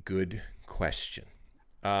a good question.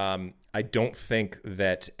 I don't think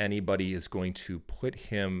that anybody is going to put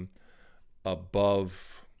him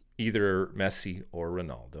above either Messi or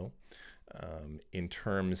Ronaldo in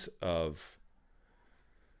terms of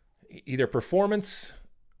either performance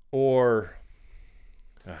or,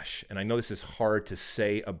 gosh, and I know this is hard to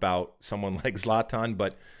say about someone like Zlatan,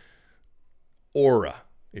 but aura,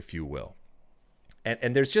 if you will.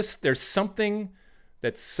 And there's something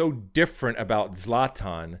that's so different about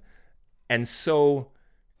Zlatan and so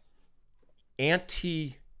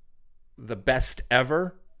anti the best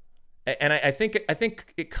ever. And I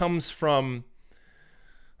think it comes from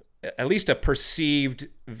at least a perceived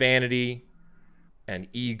vanity and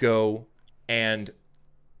ego and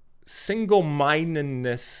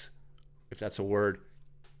single-mindedness, if that's a word,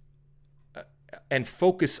 and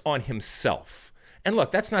focus on himself. And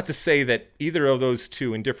look, that's not to say that either of those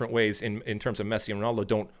two in different ways in terms of Messi and Ronaldo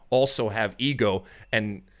don't also have ego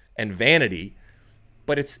and vanity,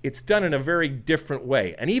 but it's done in a very different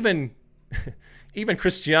way. And even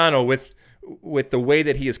Cristiano, with the way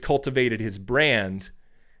that he has cultivated his brand,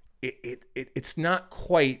 it's not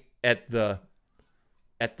quite at the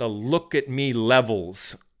look at me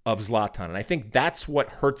levels of Zlatan. And I think that's what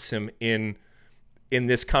hurts him in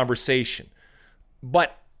this conversation.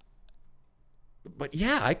 But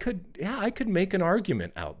yeah, I could make an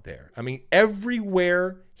argument out there. I mean,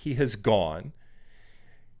 everywhere he has gone,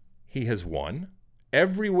 he has won.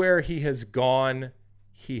 Everywhere he has gone,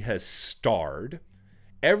 he has starred.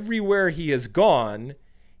 Everywhere he has gone,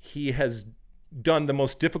 he has done the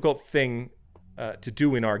most difficult thing to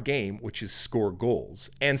do in our game, which is score goals,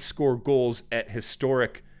 and score goals at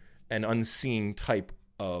historic and unseen type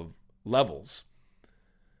of levels.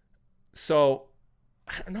 So,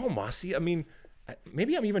 I don't know, Mossy. I mean,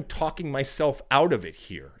 maybe I'm even talking myself out of it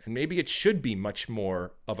here, and maybe it should be much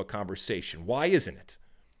more of a conversation. Why isn't it?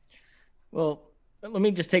 Well, let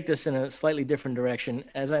me just take this in a slightly different direction.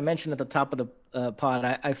 As I mentioned at the top of the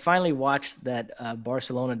pod, I finally watched that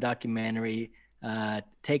Barcelona documentary,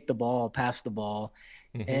 Take the Ball, Pass the Ball.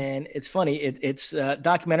 Mm-hmm. And it's funny. It's a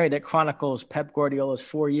documentary that chronicles Pep Guardiola's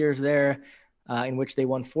 4 years there, in which they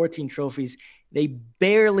won 14 trophies. They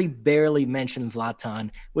barely mention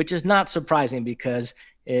Zlatan, which is not surprising because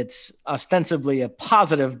it's ostensibly a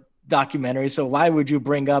positive documentary. So why would you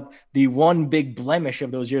bring up the one big blemish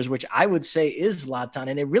of those years, which I would say is Zlatan?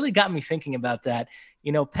 And it really got me thinking about that.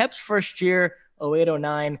 You know, Pep's first year,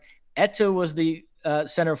 08-09, Eto'o was the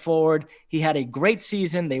center forward. He had a great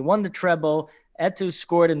season. They won the treble. Eto'o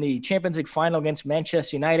scored in the Champions League final against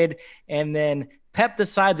Manchester United. And then Pep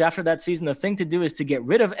decides after that season, the thing to do is to get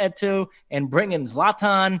rid of Eto'o and bring in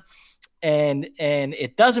Zlatan. And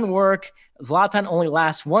it doesn't work. Zlatan only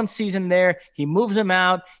lasts one season there. He moves him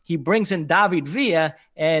out. He brings in David Villa,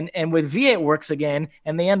 and with Villa it works again,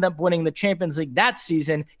 and they end up winning the Champions League that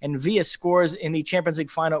season, and Villa scores in the Champions League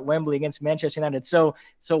final at Wembley against Manchester United. So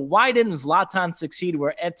why didn't Zlatan succeed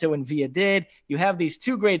where Eto'o and Villa did? You have these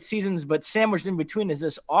two great seasons, but sandwiched in between is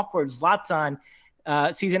this awkward Zlatan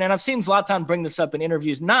season. And I've seen Zlatan bring this up in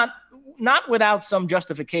interviews, not without some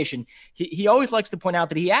justification. He always likes to point out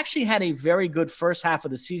that he actually had a very good first half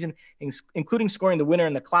of the season, including scoring the winner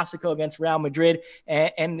in the Clasico against Real Madrid,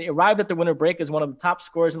 and arrived at the winter break as one of the top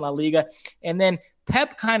scorers in La Liga. And then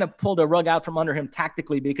Pep kind of pulled a rug out from under him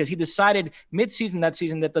tactically because he decided mid-season that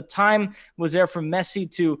season that the time was there for Messi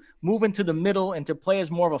to move into the middle and to play as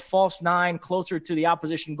more of a false nine closer to the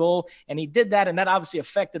opposition goal. And he did that, and that obviously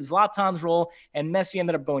affected Zlatan's role. And Messi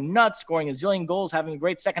ended up going nuts, scoring a zillion goals, having a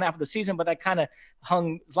great second half of the season, but that kind of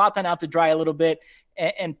hung Zlatan out to dry a little bit.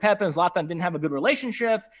 And Pep and Zlatan didn't have a good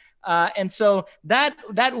relationship. And so that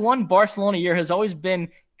one Barcelona year has always been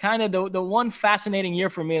kind of the one fascinating year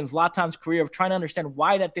for me in Zlatan's career of trying to understand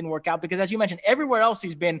why that didn't work out. Because as you mentioned, everywhere else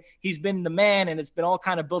he's been the man, and it's been all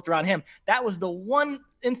kind of built around him. That was the one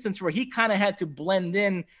instance where he kind of had to blend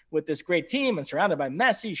in with this great team and surrounded by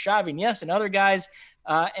Messi, Xavi, Iniesta, and other guys.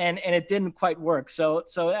 And it didn't quite work. So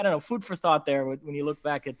I don't know, food for thought there when you look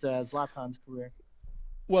back at Zlatan's career.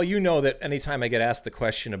 Well, you know that anytime I get asked the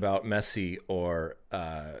question about Messi or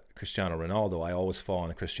Cristiano Ronaldo, I always fall on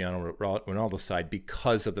the Cristiano Ronaldo side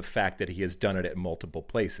because of the fact that he has done it at multiple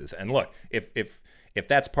places. And look, if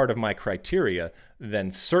that's part of my criteria, then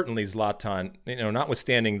certainly Zlatan,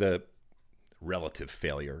 notwithstanding the relative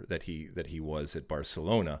failure that he was at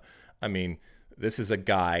Barcelona, I mean, this is a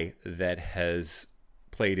guy that has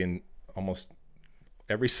played in almost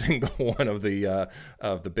every single one of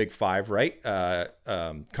the big five, right?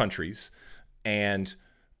 Countries, and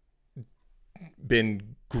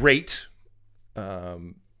been great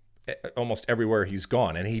almost everywhere he's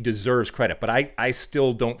gone, and he deserves credit. But I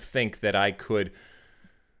still don't think that I could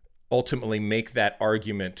ultimately make that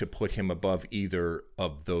argument to put him above either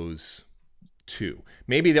of those two.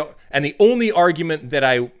 Maybe the only argument that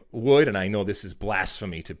I would, and I know this is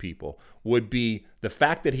blasphemy to people, would be the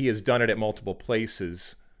fact that he has done it at multiple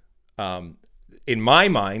places. In my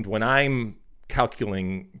mind, when I'm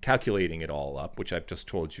calculating it all up, which I've just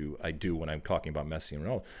told you I do when I'm talking about Messi and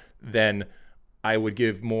Ronaldo, then I would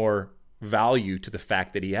give more value to the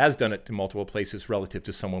fact that he has done it to multiple places relative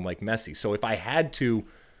to someone like Messi. So if I had to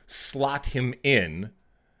slot him in,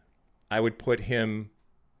 I would put him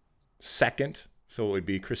second. So it would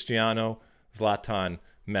be Cristiano, Zlatan,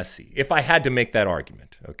 Messi. If I had to make that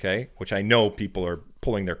argument, okay, which I know people are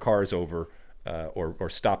pulling their cars over or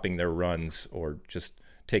stopping their runs or just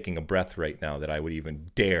taking a breath right now that I would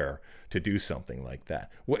even dare to do something like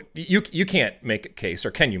that. What you can't make a case,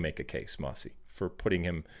 or can you make a case, Mossy, for putting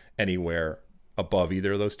him anywhere above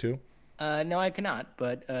either of those two? No, I cannot,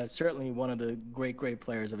 but certainly one of the great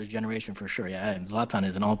players of his generation for sure. Yeah, and Zlatan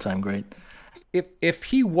is an all-time great. If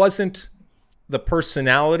he wasn't the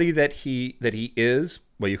personality that he is,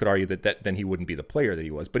 well, you could argue that then he wouldn't be the player that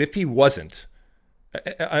he was. But if he wasn't,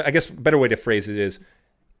 I guess a better way to phrase it is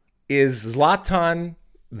Zlatan,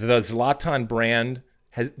 the Zlatan brand,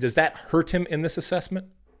 does that hurt him in this assessment?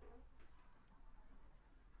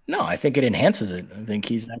 No, I think it enhances it. I think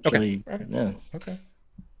he's actually okay. Yeah. Okay.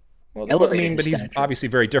 Well, I mean, but he's obviously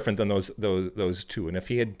very different than those two. And if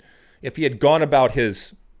he had gone about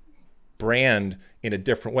his brand in a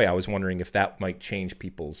different way, I was wondering if that might change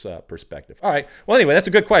people's perspective. All right. Well, anyway, that's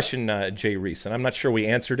a good question, Jay Reese. And I'm not sure we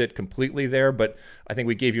answered it completely there, but I think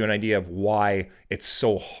we gave you an idea of why it's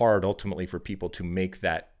so hard ultimately for people to make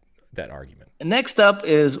that argument. Next up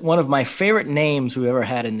is one of my favorite names we ever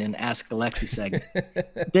had in an Ask Alexi segment.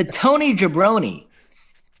 The Tony Jabroni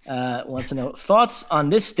wants to know thoughts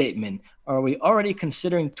on this statement. Are we already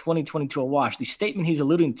considering 2022 a wash? The statement he's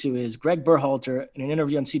alluding to is Greg Berhalter in an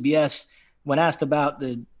interview on CBS. When asked about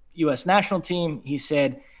the U.S. national team, he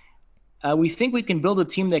said, we think we can build a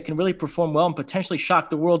team that can really perform well and potentially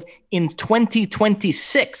shock the world in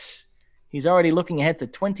 2026. He's already looking ahead to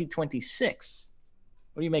 2026.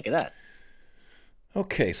 What do you make of that?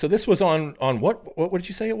 Okay, so this was on what did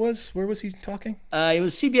you say it was? Where was he talking? It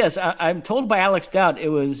was CBS. I'm told by Alex Dowd it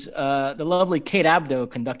was the lovely Kate Abdo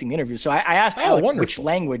conducting the interview. So I asked Alex wonderful. which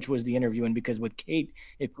language was the interview in, because with Kate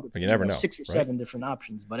it could you never know, 6 or 7 different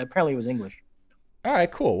options, but apparently it was English. All right,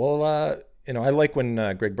 cool. Well, I like when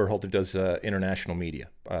Greg Berhalter does international media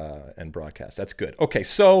and broadcast. That's good. Okay,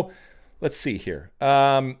 so let's see here.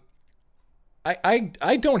 I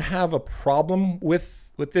don't have a problem with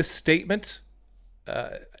this statement.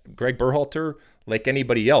 Greg Berhalter, like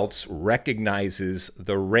anybody else, recognizes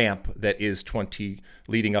the ramp that is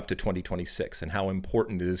leading up to 2026 and how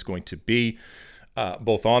important it is going to be,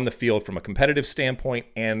 both on the field from a competitive standpoint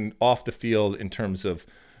and off the field in terms of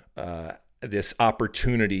this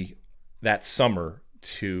opportunity that summer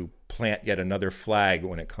to plant yet another flag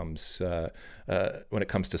when it comes to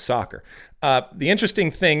soccer. The interesting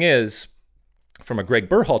thing is, from a Greg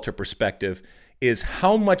Berhalter perspective, is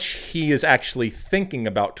how much he is actually thinking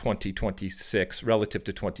about 2026 relative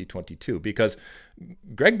to 2022. Because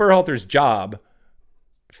Greg Berhalter's job,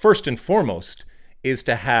 first and foremost, is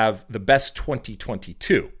to have the best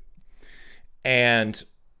 2022. And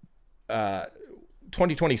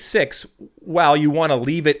 2026, while you want to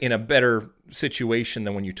leave it in a better situation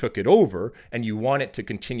than when you took it over, and you want it to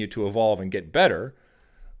continue to evolve and get better,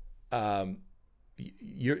 that's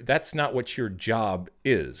not what your job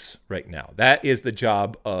is right now. That is the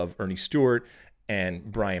job of Ernie Stewart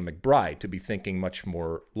and Brian McBride, to be thinking much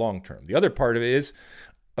more long-term. The other part of it is,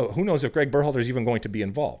 who knows if Greg Berhalter is even going to be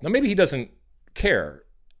involved. Now, maybe he doesn't care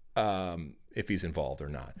if he's involved or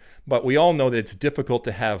not. But we all know that it's difficult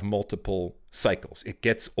to have multiple cycles. It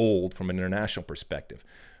gets old from an international perspective.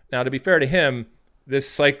 Now, to be fair to him, this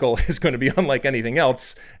cycle is going to be unlike anything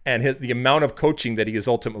else, and the amount of coaching that he is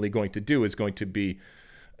ultimately going to do is going to be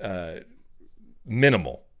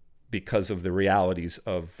minimal because of the realities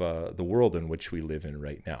of the world in which we live in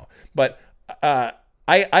right now. But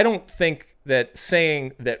I don't think that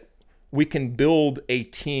saying that we can build a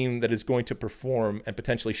team that is going to perform and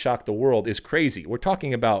potentially shock the world is crazy. We're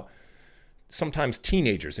talking about sometimes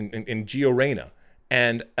teenagers in Gio Reyna.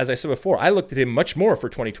 And as I said before, I looked at him much more for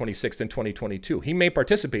 2026 than 2022. He may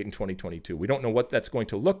participate in 2022. We don't know what that's going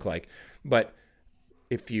to look like. But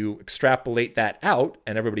if you extrapolate that out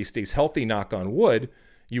and everybody stays healthy, knock on wood,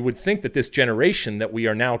 you would think that this generation that we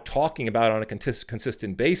are now talking about on a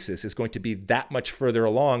consistent basis is going to be that much further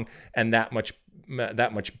along and that much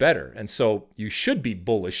better. And so you should be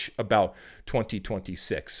bullish about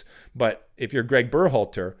 2026. But if you're Greg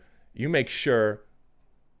Berhalter, you make sure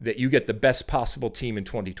that you get the best possible team in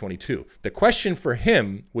 2022. The question for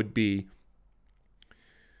him would be,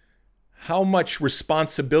 how much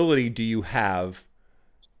responsibility do you have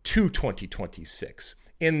to 2026?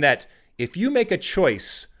 In that, if you make a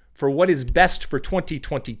choice for what is best for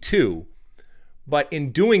 2022, but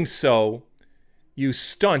in doing so, you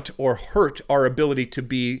stunt or hurt our ability to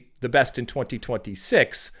be the best in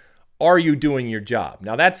 2026, are you doing your job?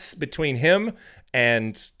 Now, that's between him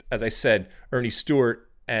and, as I said, Ernie Stewart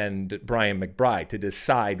and Brian McBride to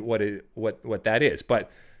decide what that is. But,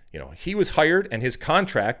 he was hired and his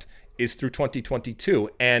contract is through 2022.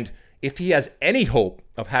 And if he has any hope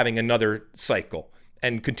of having another cycle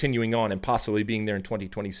and continuing on and possibly being there in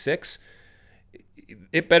 2026,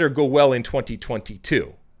 it better go well in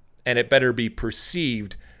 2022. And it better be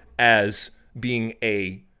perceived as being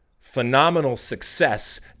a phenomenal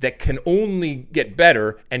success that can only get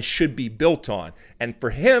better and should be built on. And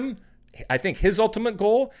for him, I think his ultimate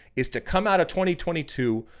goal is to come out of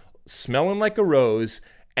 2022 smelling like a rose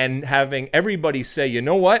and having everybody say, you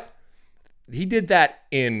know what? He did that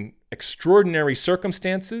in extraordinary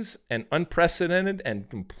circumstances and unprecedented and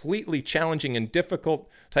completely challenging and difficult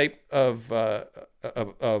type of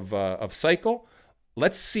cycle.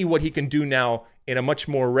 Let's see what he can do now in a much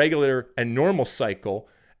more regular and normal cycle,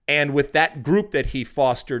 and with that group that he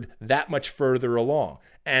fostered that much further along.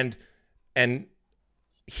 And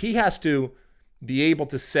he has to be able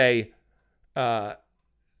to say the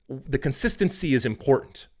consistency is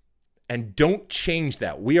important, and don't change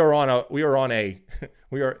that.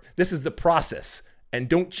 This is the process, and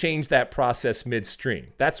don't change that process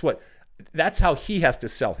midstream. That's how he has to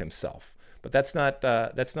sell himself. But that's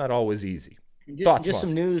not always easy. Thoughts, just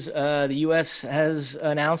some news. The U.S. has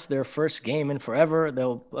announced their first game in forever.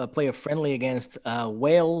 They'll play a friendly against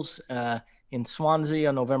Wales in Swansea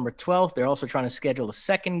on November 12th. They're also trying to schedule a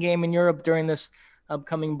second game in Europe during this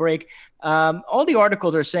upcoming break. All the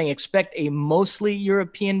articles are saying expect a mostly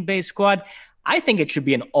European-based squad. I think it should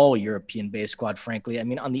be an all-European-based squad, frankly. I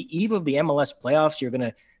mean, on the eve of the MLS playoffs, you're going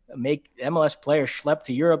to make MLS players schlep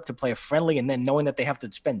to Europe to play a friendly, and then knowing that they have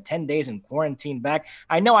to spend 10 days in quarantine back.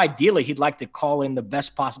 I know ideally he'd like to call in the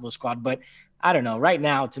best possible squad, but I don't know. Right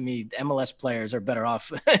now, to me, MLS players are better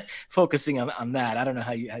off focusing on that. I don't know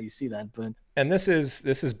how you see that, but. And this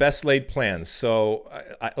is best laid plans. So,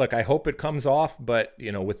 I hope it comes off. But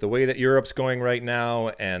with the way that Europe's going right now,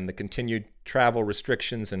 and the continued travel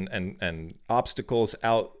restrictions and obstacles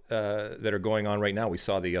out that are going on right now, we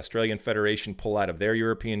saw the Australian Federation pull out of their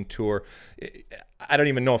European tour. I don't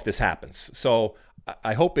even know if this happens. So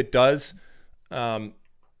I hope it does.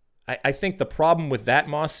 I think the problem with that,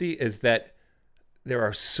 Mossy, is that there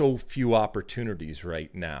are so few opportunities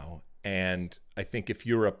right now. And I think if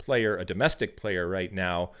you're a domestic player right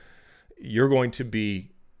now, you're going to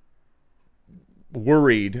be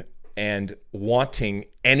worried and wanting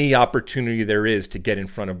any opportunity there is to get in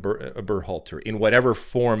front of Berhalter in whatever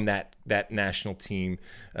form that national team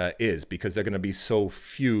is, because they're going to be so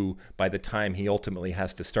few by the time he ultimately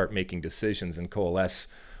has to start making decisions and coalesce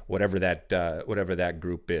whatever that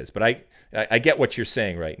group is. But I get what you're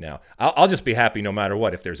saying right now. I'll just be happy no matter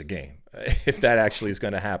what if there's a game, if that actually is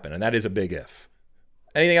going to happen, and that is a big if.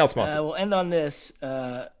 Anything else, Mossy? We'll end on this.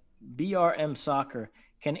 BRM Soccer.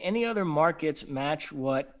 Can any other markets match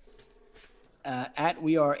what at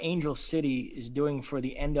We Are Angel City is doing for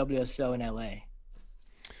the NWSL in LA?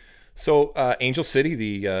 So Angel City,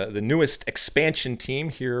 the newest expansion team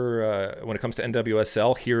here when it comes to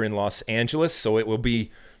NWSL here in Los Angeles. So it will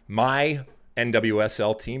be my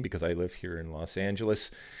NWSL team because I live here in Los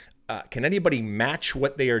Angeles. Can anybody match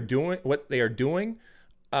what they are doing?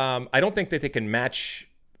 I don't think that they can match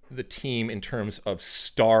the team in terms of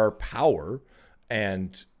star power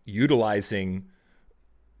and utilizing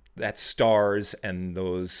that stars and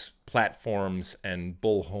those platforms and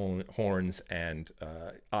bullhorns and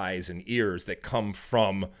eyes and ears that come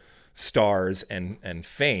from stars and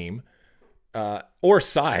fame or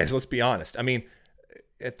size. Let's be honest. I mean,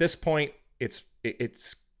 at this point, it's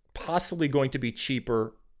possibly going to be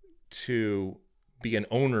cheaper to be an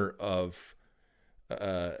owner of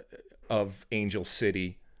Angel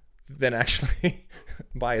City than actually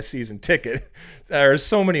buy a season ticket. There are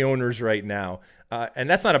so many owners right now, and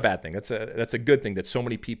that's not a bad thing. That's a good thing that so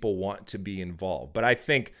many people want to be involved. But I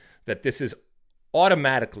think that this is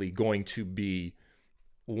automatically going to be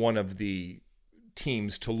one of the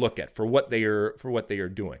teams to look at for what they are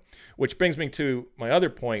doing. Which brings me to my other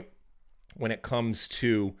point when it comes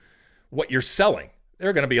to what you're selling. There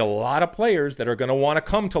are going to be a lot of players that are going to want to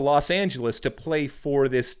come to Los Angeles to play for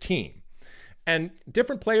this team. And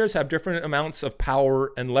different players have different amounts of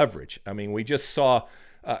power and leverage. I mean, we just saw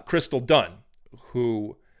Crystal Dunn,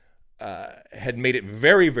 who had made it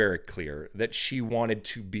very, very clear that she wanted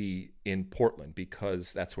to be in Portland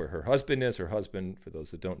because that's where her husband is. Her husband, for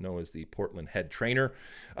those that don't know, is the Portland head trainer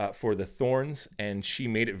for the Thorns. And she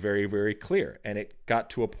made it very, very clear. And it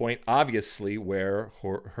got to a point, obviously, where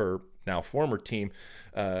her now former team,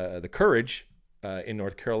 the Courage, in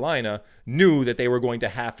North Carolina, knew that they were going to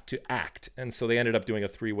have to act. And so they ended up doing a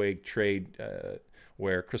three-way trade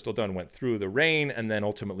where Crystal Dunn went through the rain and then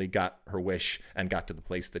ultimately got her wish and got to the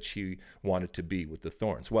place that she wanted to be with the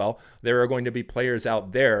Thorns. Well, there are going to be players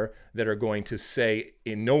out there that are going to say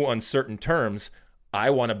in no uncertain terms, I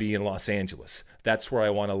want to be in Los Angeles. That's where I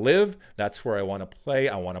want to live. That's where I want to play.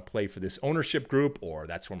 I want to play for this ownership group, or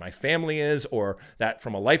that's where my family is, or that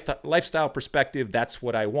from a lifestyle perspective, that's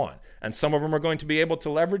what I want. And some of them are going to be able to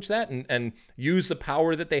leverage that and use the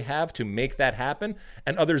power that they have to make that happen,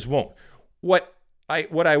 and others won't. What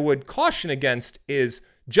I would caution against is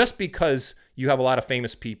just because you have a lot of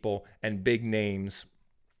famous people and big names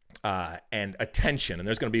and attention, and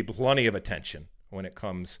there's going to be plenty of attention when it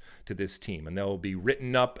comes to this team. And they'll be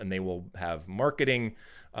written up and they will have marketing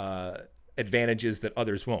advantages that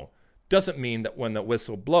others won't. Doesn't mean that when the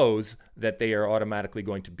whistle blows that they are automatically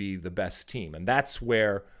going to be the best team. And that's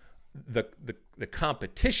where the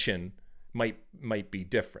competition might be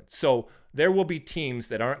different. So there will be teams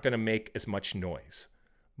that aren't going to make as much noise.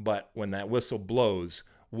 But when that whistle blows,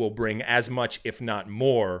 will bring as much, if not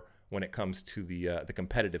more, when it comes to the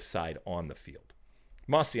competitive side on the field.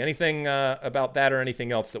 Mossy, anything about that or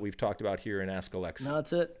anything else that we've talked about here in Ask Alexa? No,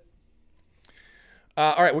 that's it.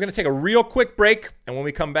 All right, we're going to take a real quick break. And when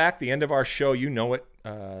we come back, the end of our show, you know it,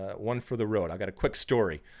 one for the road. I got a quick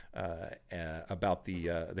story about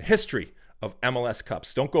the history of MLS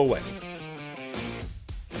Cups. Don't go away.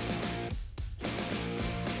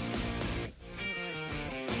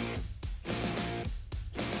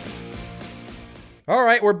 All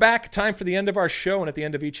right, we're back. Time for the end of our show. And at the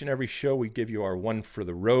end of each and every show, we give you our one for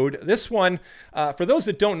the road. This one, for those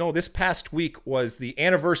that don't know, this past week was the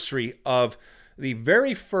anniversary of the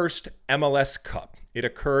very first MLS Cup. It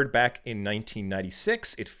occurred back in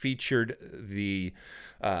 1996. It featured the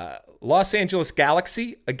Los Angeles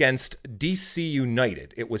Galaxy against DC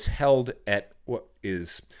United. It was held at what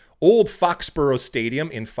is Old Foxborough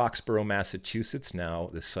Stadium in Foxborough, Massachusetts,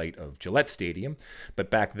 now the site of Gillette Stadium.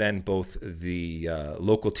 But back then, both the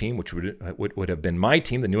local team, which would have been my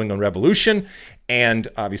team, the New England Revolution, and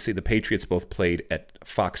obviously the Patriots both played at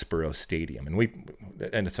Foxborough Stadium.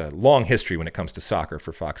 And it's a long history when it comes to soccer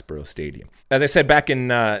for Foxborough Stadium. As I said, back in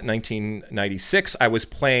 1996, I was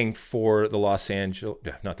playing for the I'm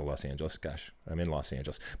in Los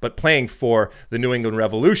Angeles, but playing for the New England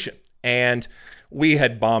Revolution. And we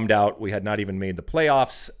had bombed out. We had not even made the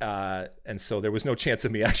playoffs. And so there was no chance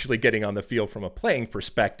of me actually getting on the field from a playing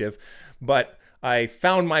perspective. But I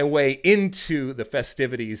found my way into the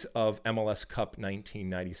festivities of MLS Cup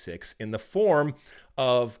 1996 in the form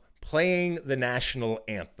of playing the national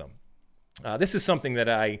anthem. This is something that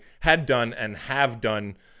I had done and have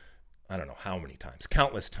done, I don't know how many times,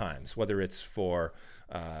 countless times, whether it's for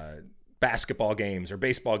basketball games or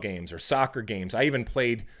baseball games or soccer games. I even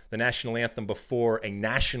played the national anthem before a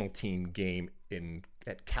national team game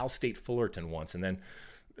at Cal State Fullerton once, and then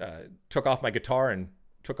took off my guitar and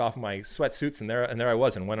took off my sweatsuits, and there I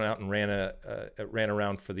was, and went out and ran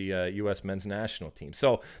around for the U.S. men's national team.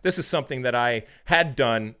 So this is something that I had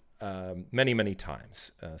done many, many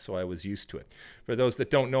times, so I was used to it. For those that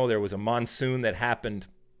don't know, there was a monsoon that happened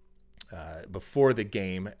before the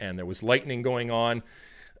game, and there was lightning going on.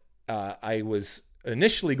 I was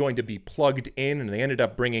initially going to be plugged in, and they ended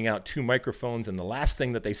up bringing out 2 microphones, and the last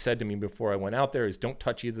thing that they said to me before I went out there is, don't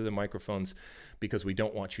touch either of the microphones because we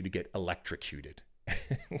don't want you to get electrocuted.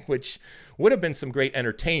 Which would have been some great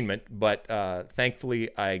entertainment, but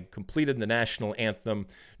thankfully I completed the national anthem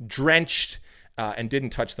drenched and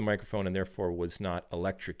didn't touch the microphone, and therefore was not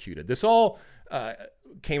electrocuted. This all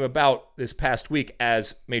came about this past week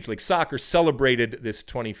as Major League Soccer celebrated this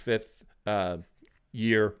 25th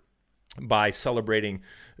year by celebrating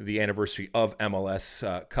the anniversary of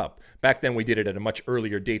MLS Cup. Back then, we did it at a much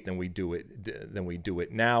earlier date than we do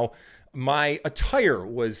it now. My attire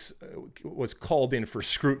was called in for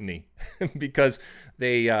scrutiny because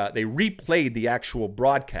they replayed the actual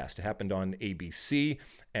broadcast. It happened on ABC,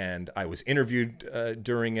 and I was interviewed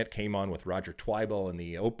during it. Came on with Roger Twibel in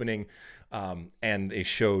the opening, and they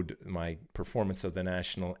showed my performance of the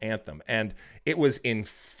national anthem, and it was in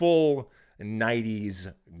full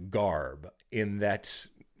 90s garb, in that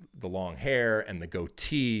the long hair and the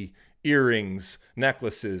goatee, earrings,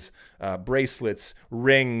 necklaces, bracelets,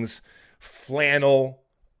 rings, flannel,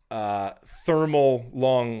 thermal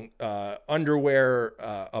long underwear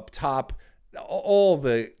up top, all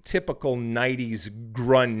the typical 90s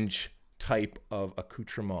grunge type of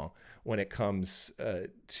accoutrement when it comes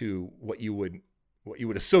to what you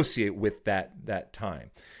would associate with that time.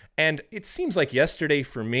 And it seems like yesterday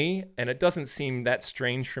for me, and it doesn't seem that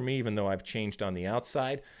strange for me, even though I've changed on the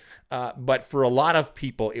outside. But for a lot of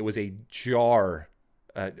people, it was a jarring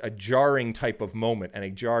type of moment, and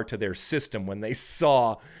a jar to their system when they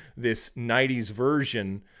saw this 90s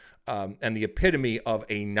version and the epitome of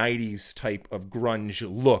a 90s type of grunge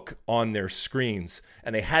look on their screens.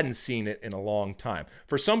 And they hadn't seen it in a long time.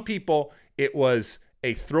 For some people, it was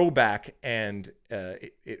a throwback, and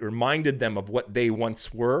it reminded them of what they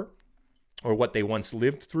once were or what they once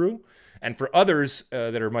lived through. And for others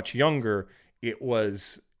that are much younger, it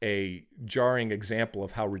was a jarring example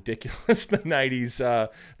of how ridiculous the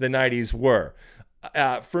 90s were.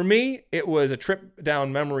 For me, it was a trip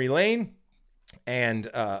down memory lane, and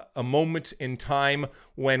a moment in time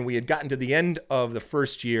when we had gotten to the end of the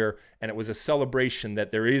first year, and it was a celebration that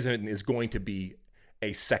there is going to be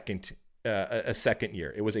a second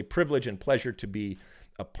year. It was a privilege and pleasure to be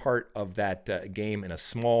a part of that game in a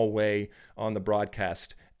small way on the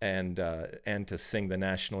broadcast, and to sing the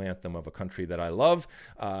national anthem of a country that I love,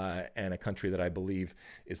 and a country that I believe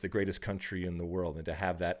is the greatest country in the world, and to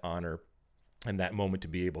have that honor and that moment to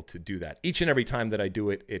be able to do that. Each and every time that I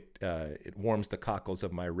do it, it warms the cockles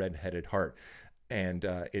of my red-headed heart. And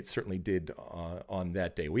it certainly did on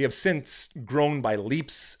that day. We have since grown by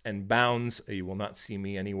leaps and bounds. You will not see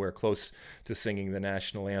me anywhere close to singing the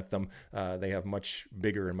national anthem. They have much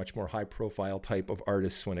bigger and much more high-profile type of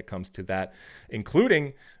artists when it comes to that,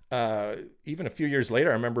 including even a few years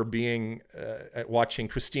later, I remember being watching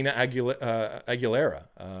Christina Aguilera.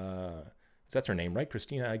 That's her name, right?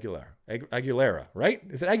 Christina Aguilera. Aguilera, right?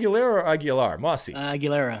 Is it Aguilera or Aguilar? Mossy.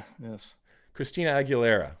 Aguilera, yes. Christina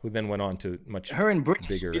Aguilera, who then went on to much her and Britney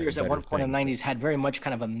bigger Spears and at one point in the things. 90s had very much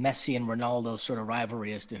kind of a Messi and Ronaldo sort of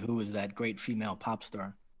rivalry as to who was that great female pop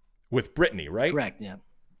star. With Britney, right? Correct, yeah.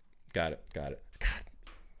 Got it. God,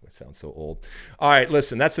 that sounds so old. All right,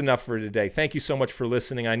 listen, that's enough for today. Thank you so much for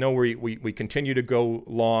listening. I know we continue to go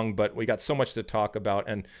long, but we got so much to talk about,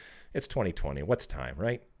 and it's 2020. What's time,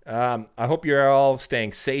 right? I hope you're all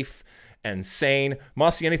staying safe and sane.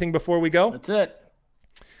 Mossy, anything before we go? That's it.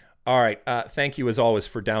 All right. Thank you, as always,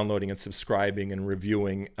 for downloading and subscribing and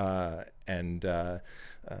reviewing and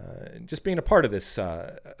just being a part of this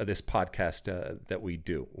podcast that we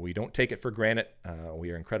do. We don't take it for granted. We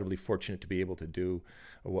are incredibly fortunate to be able to do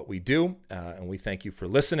what we do, and we thank you for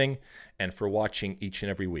listening and for watching each and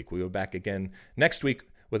every week. We will be back again next week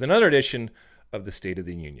with another edition of the State of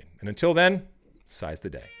the Union. And until then, size the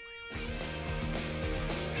day.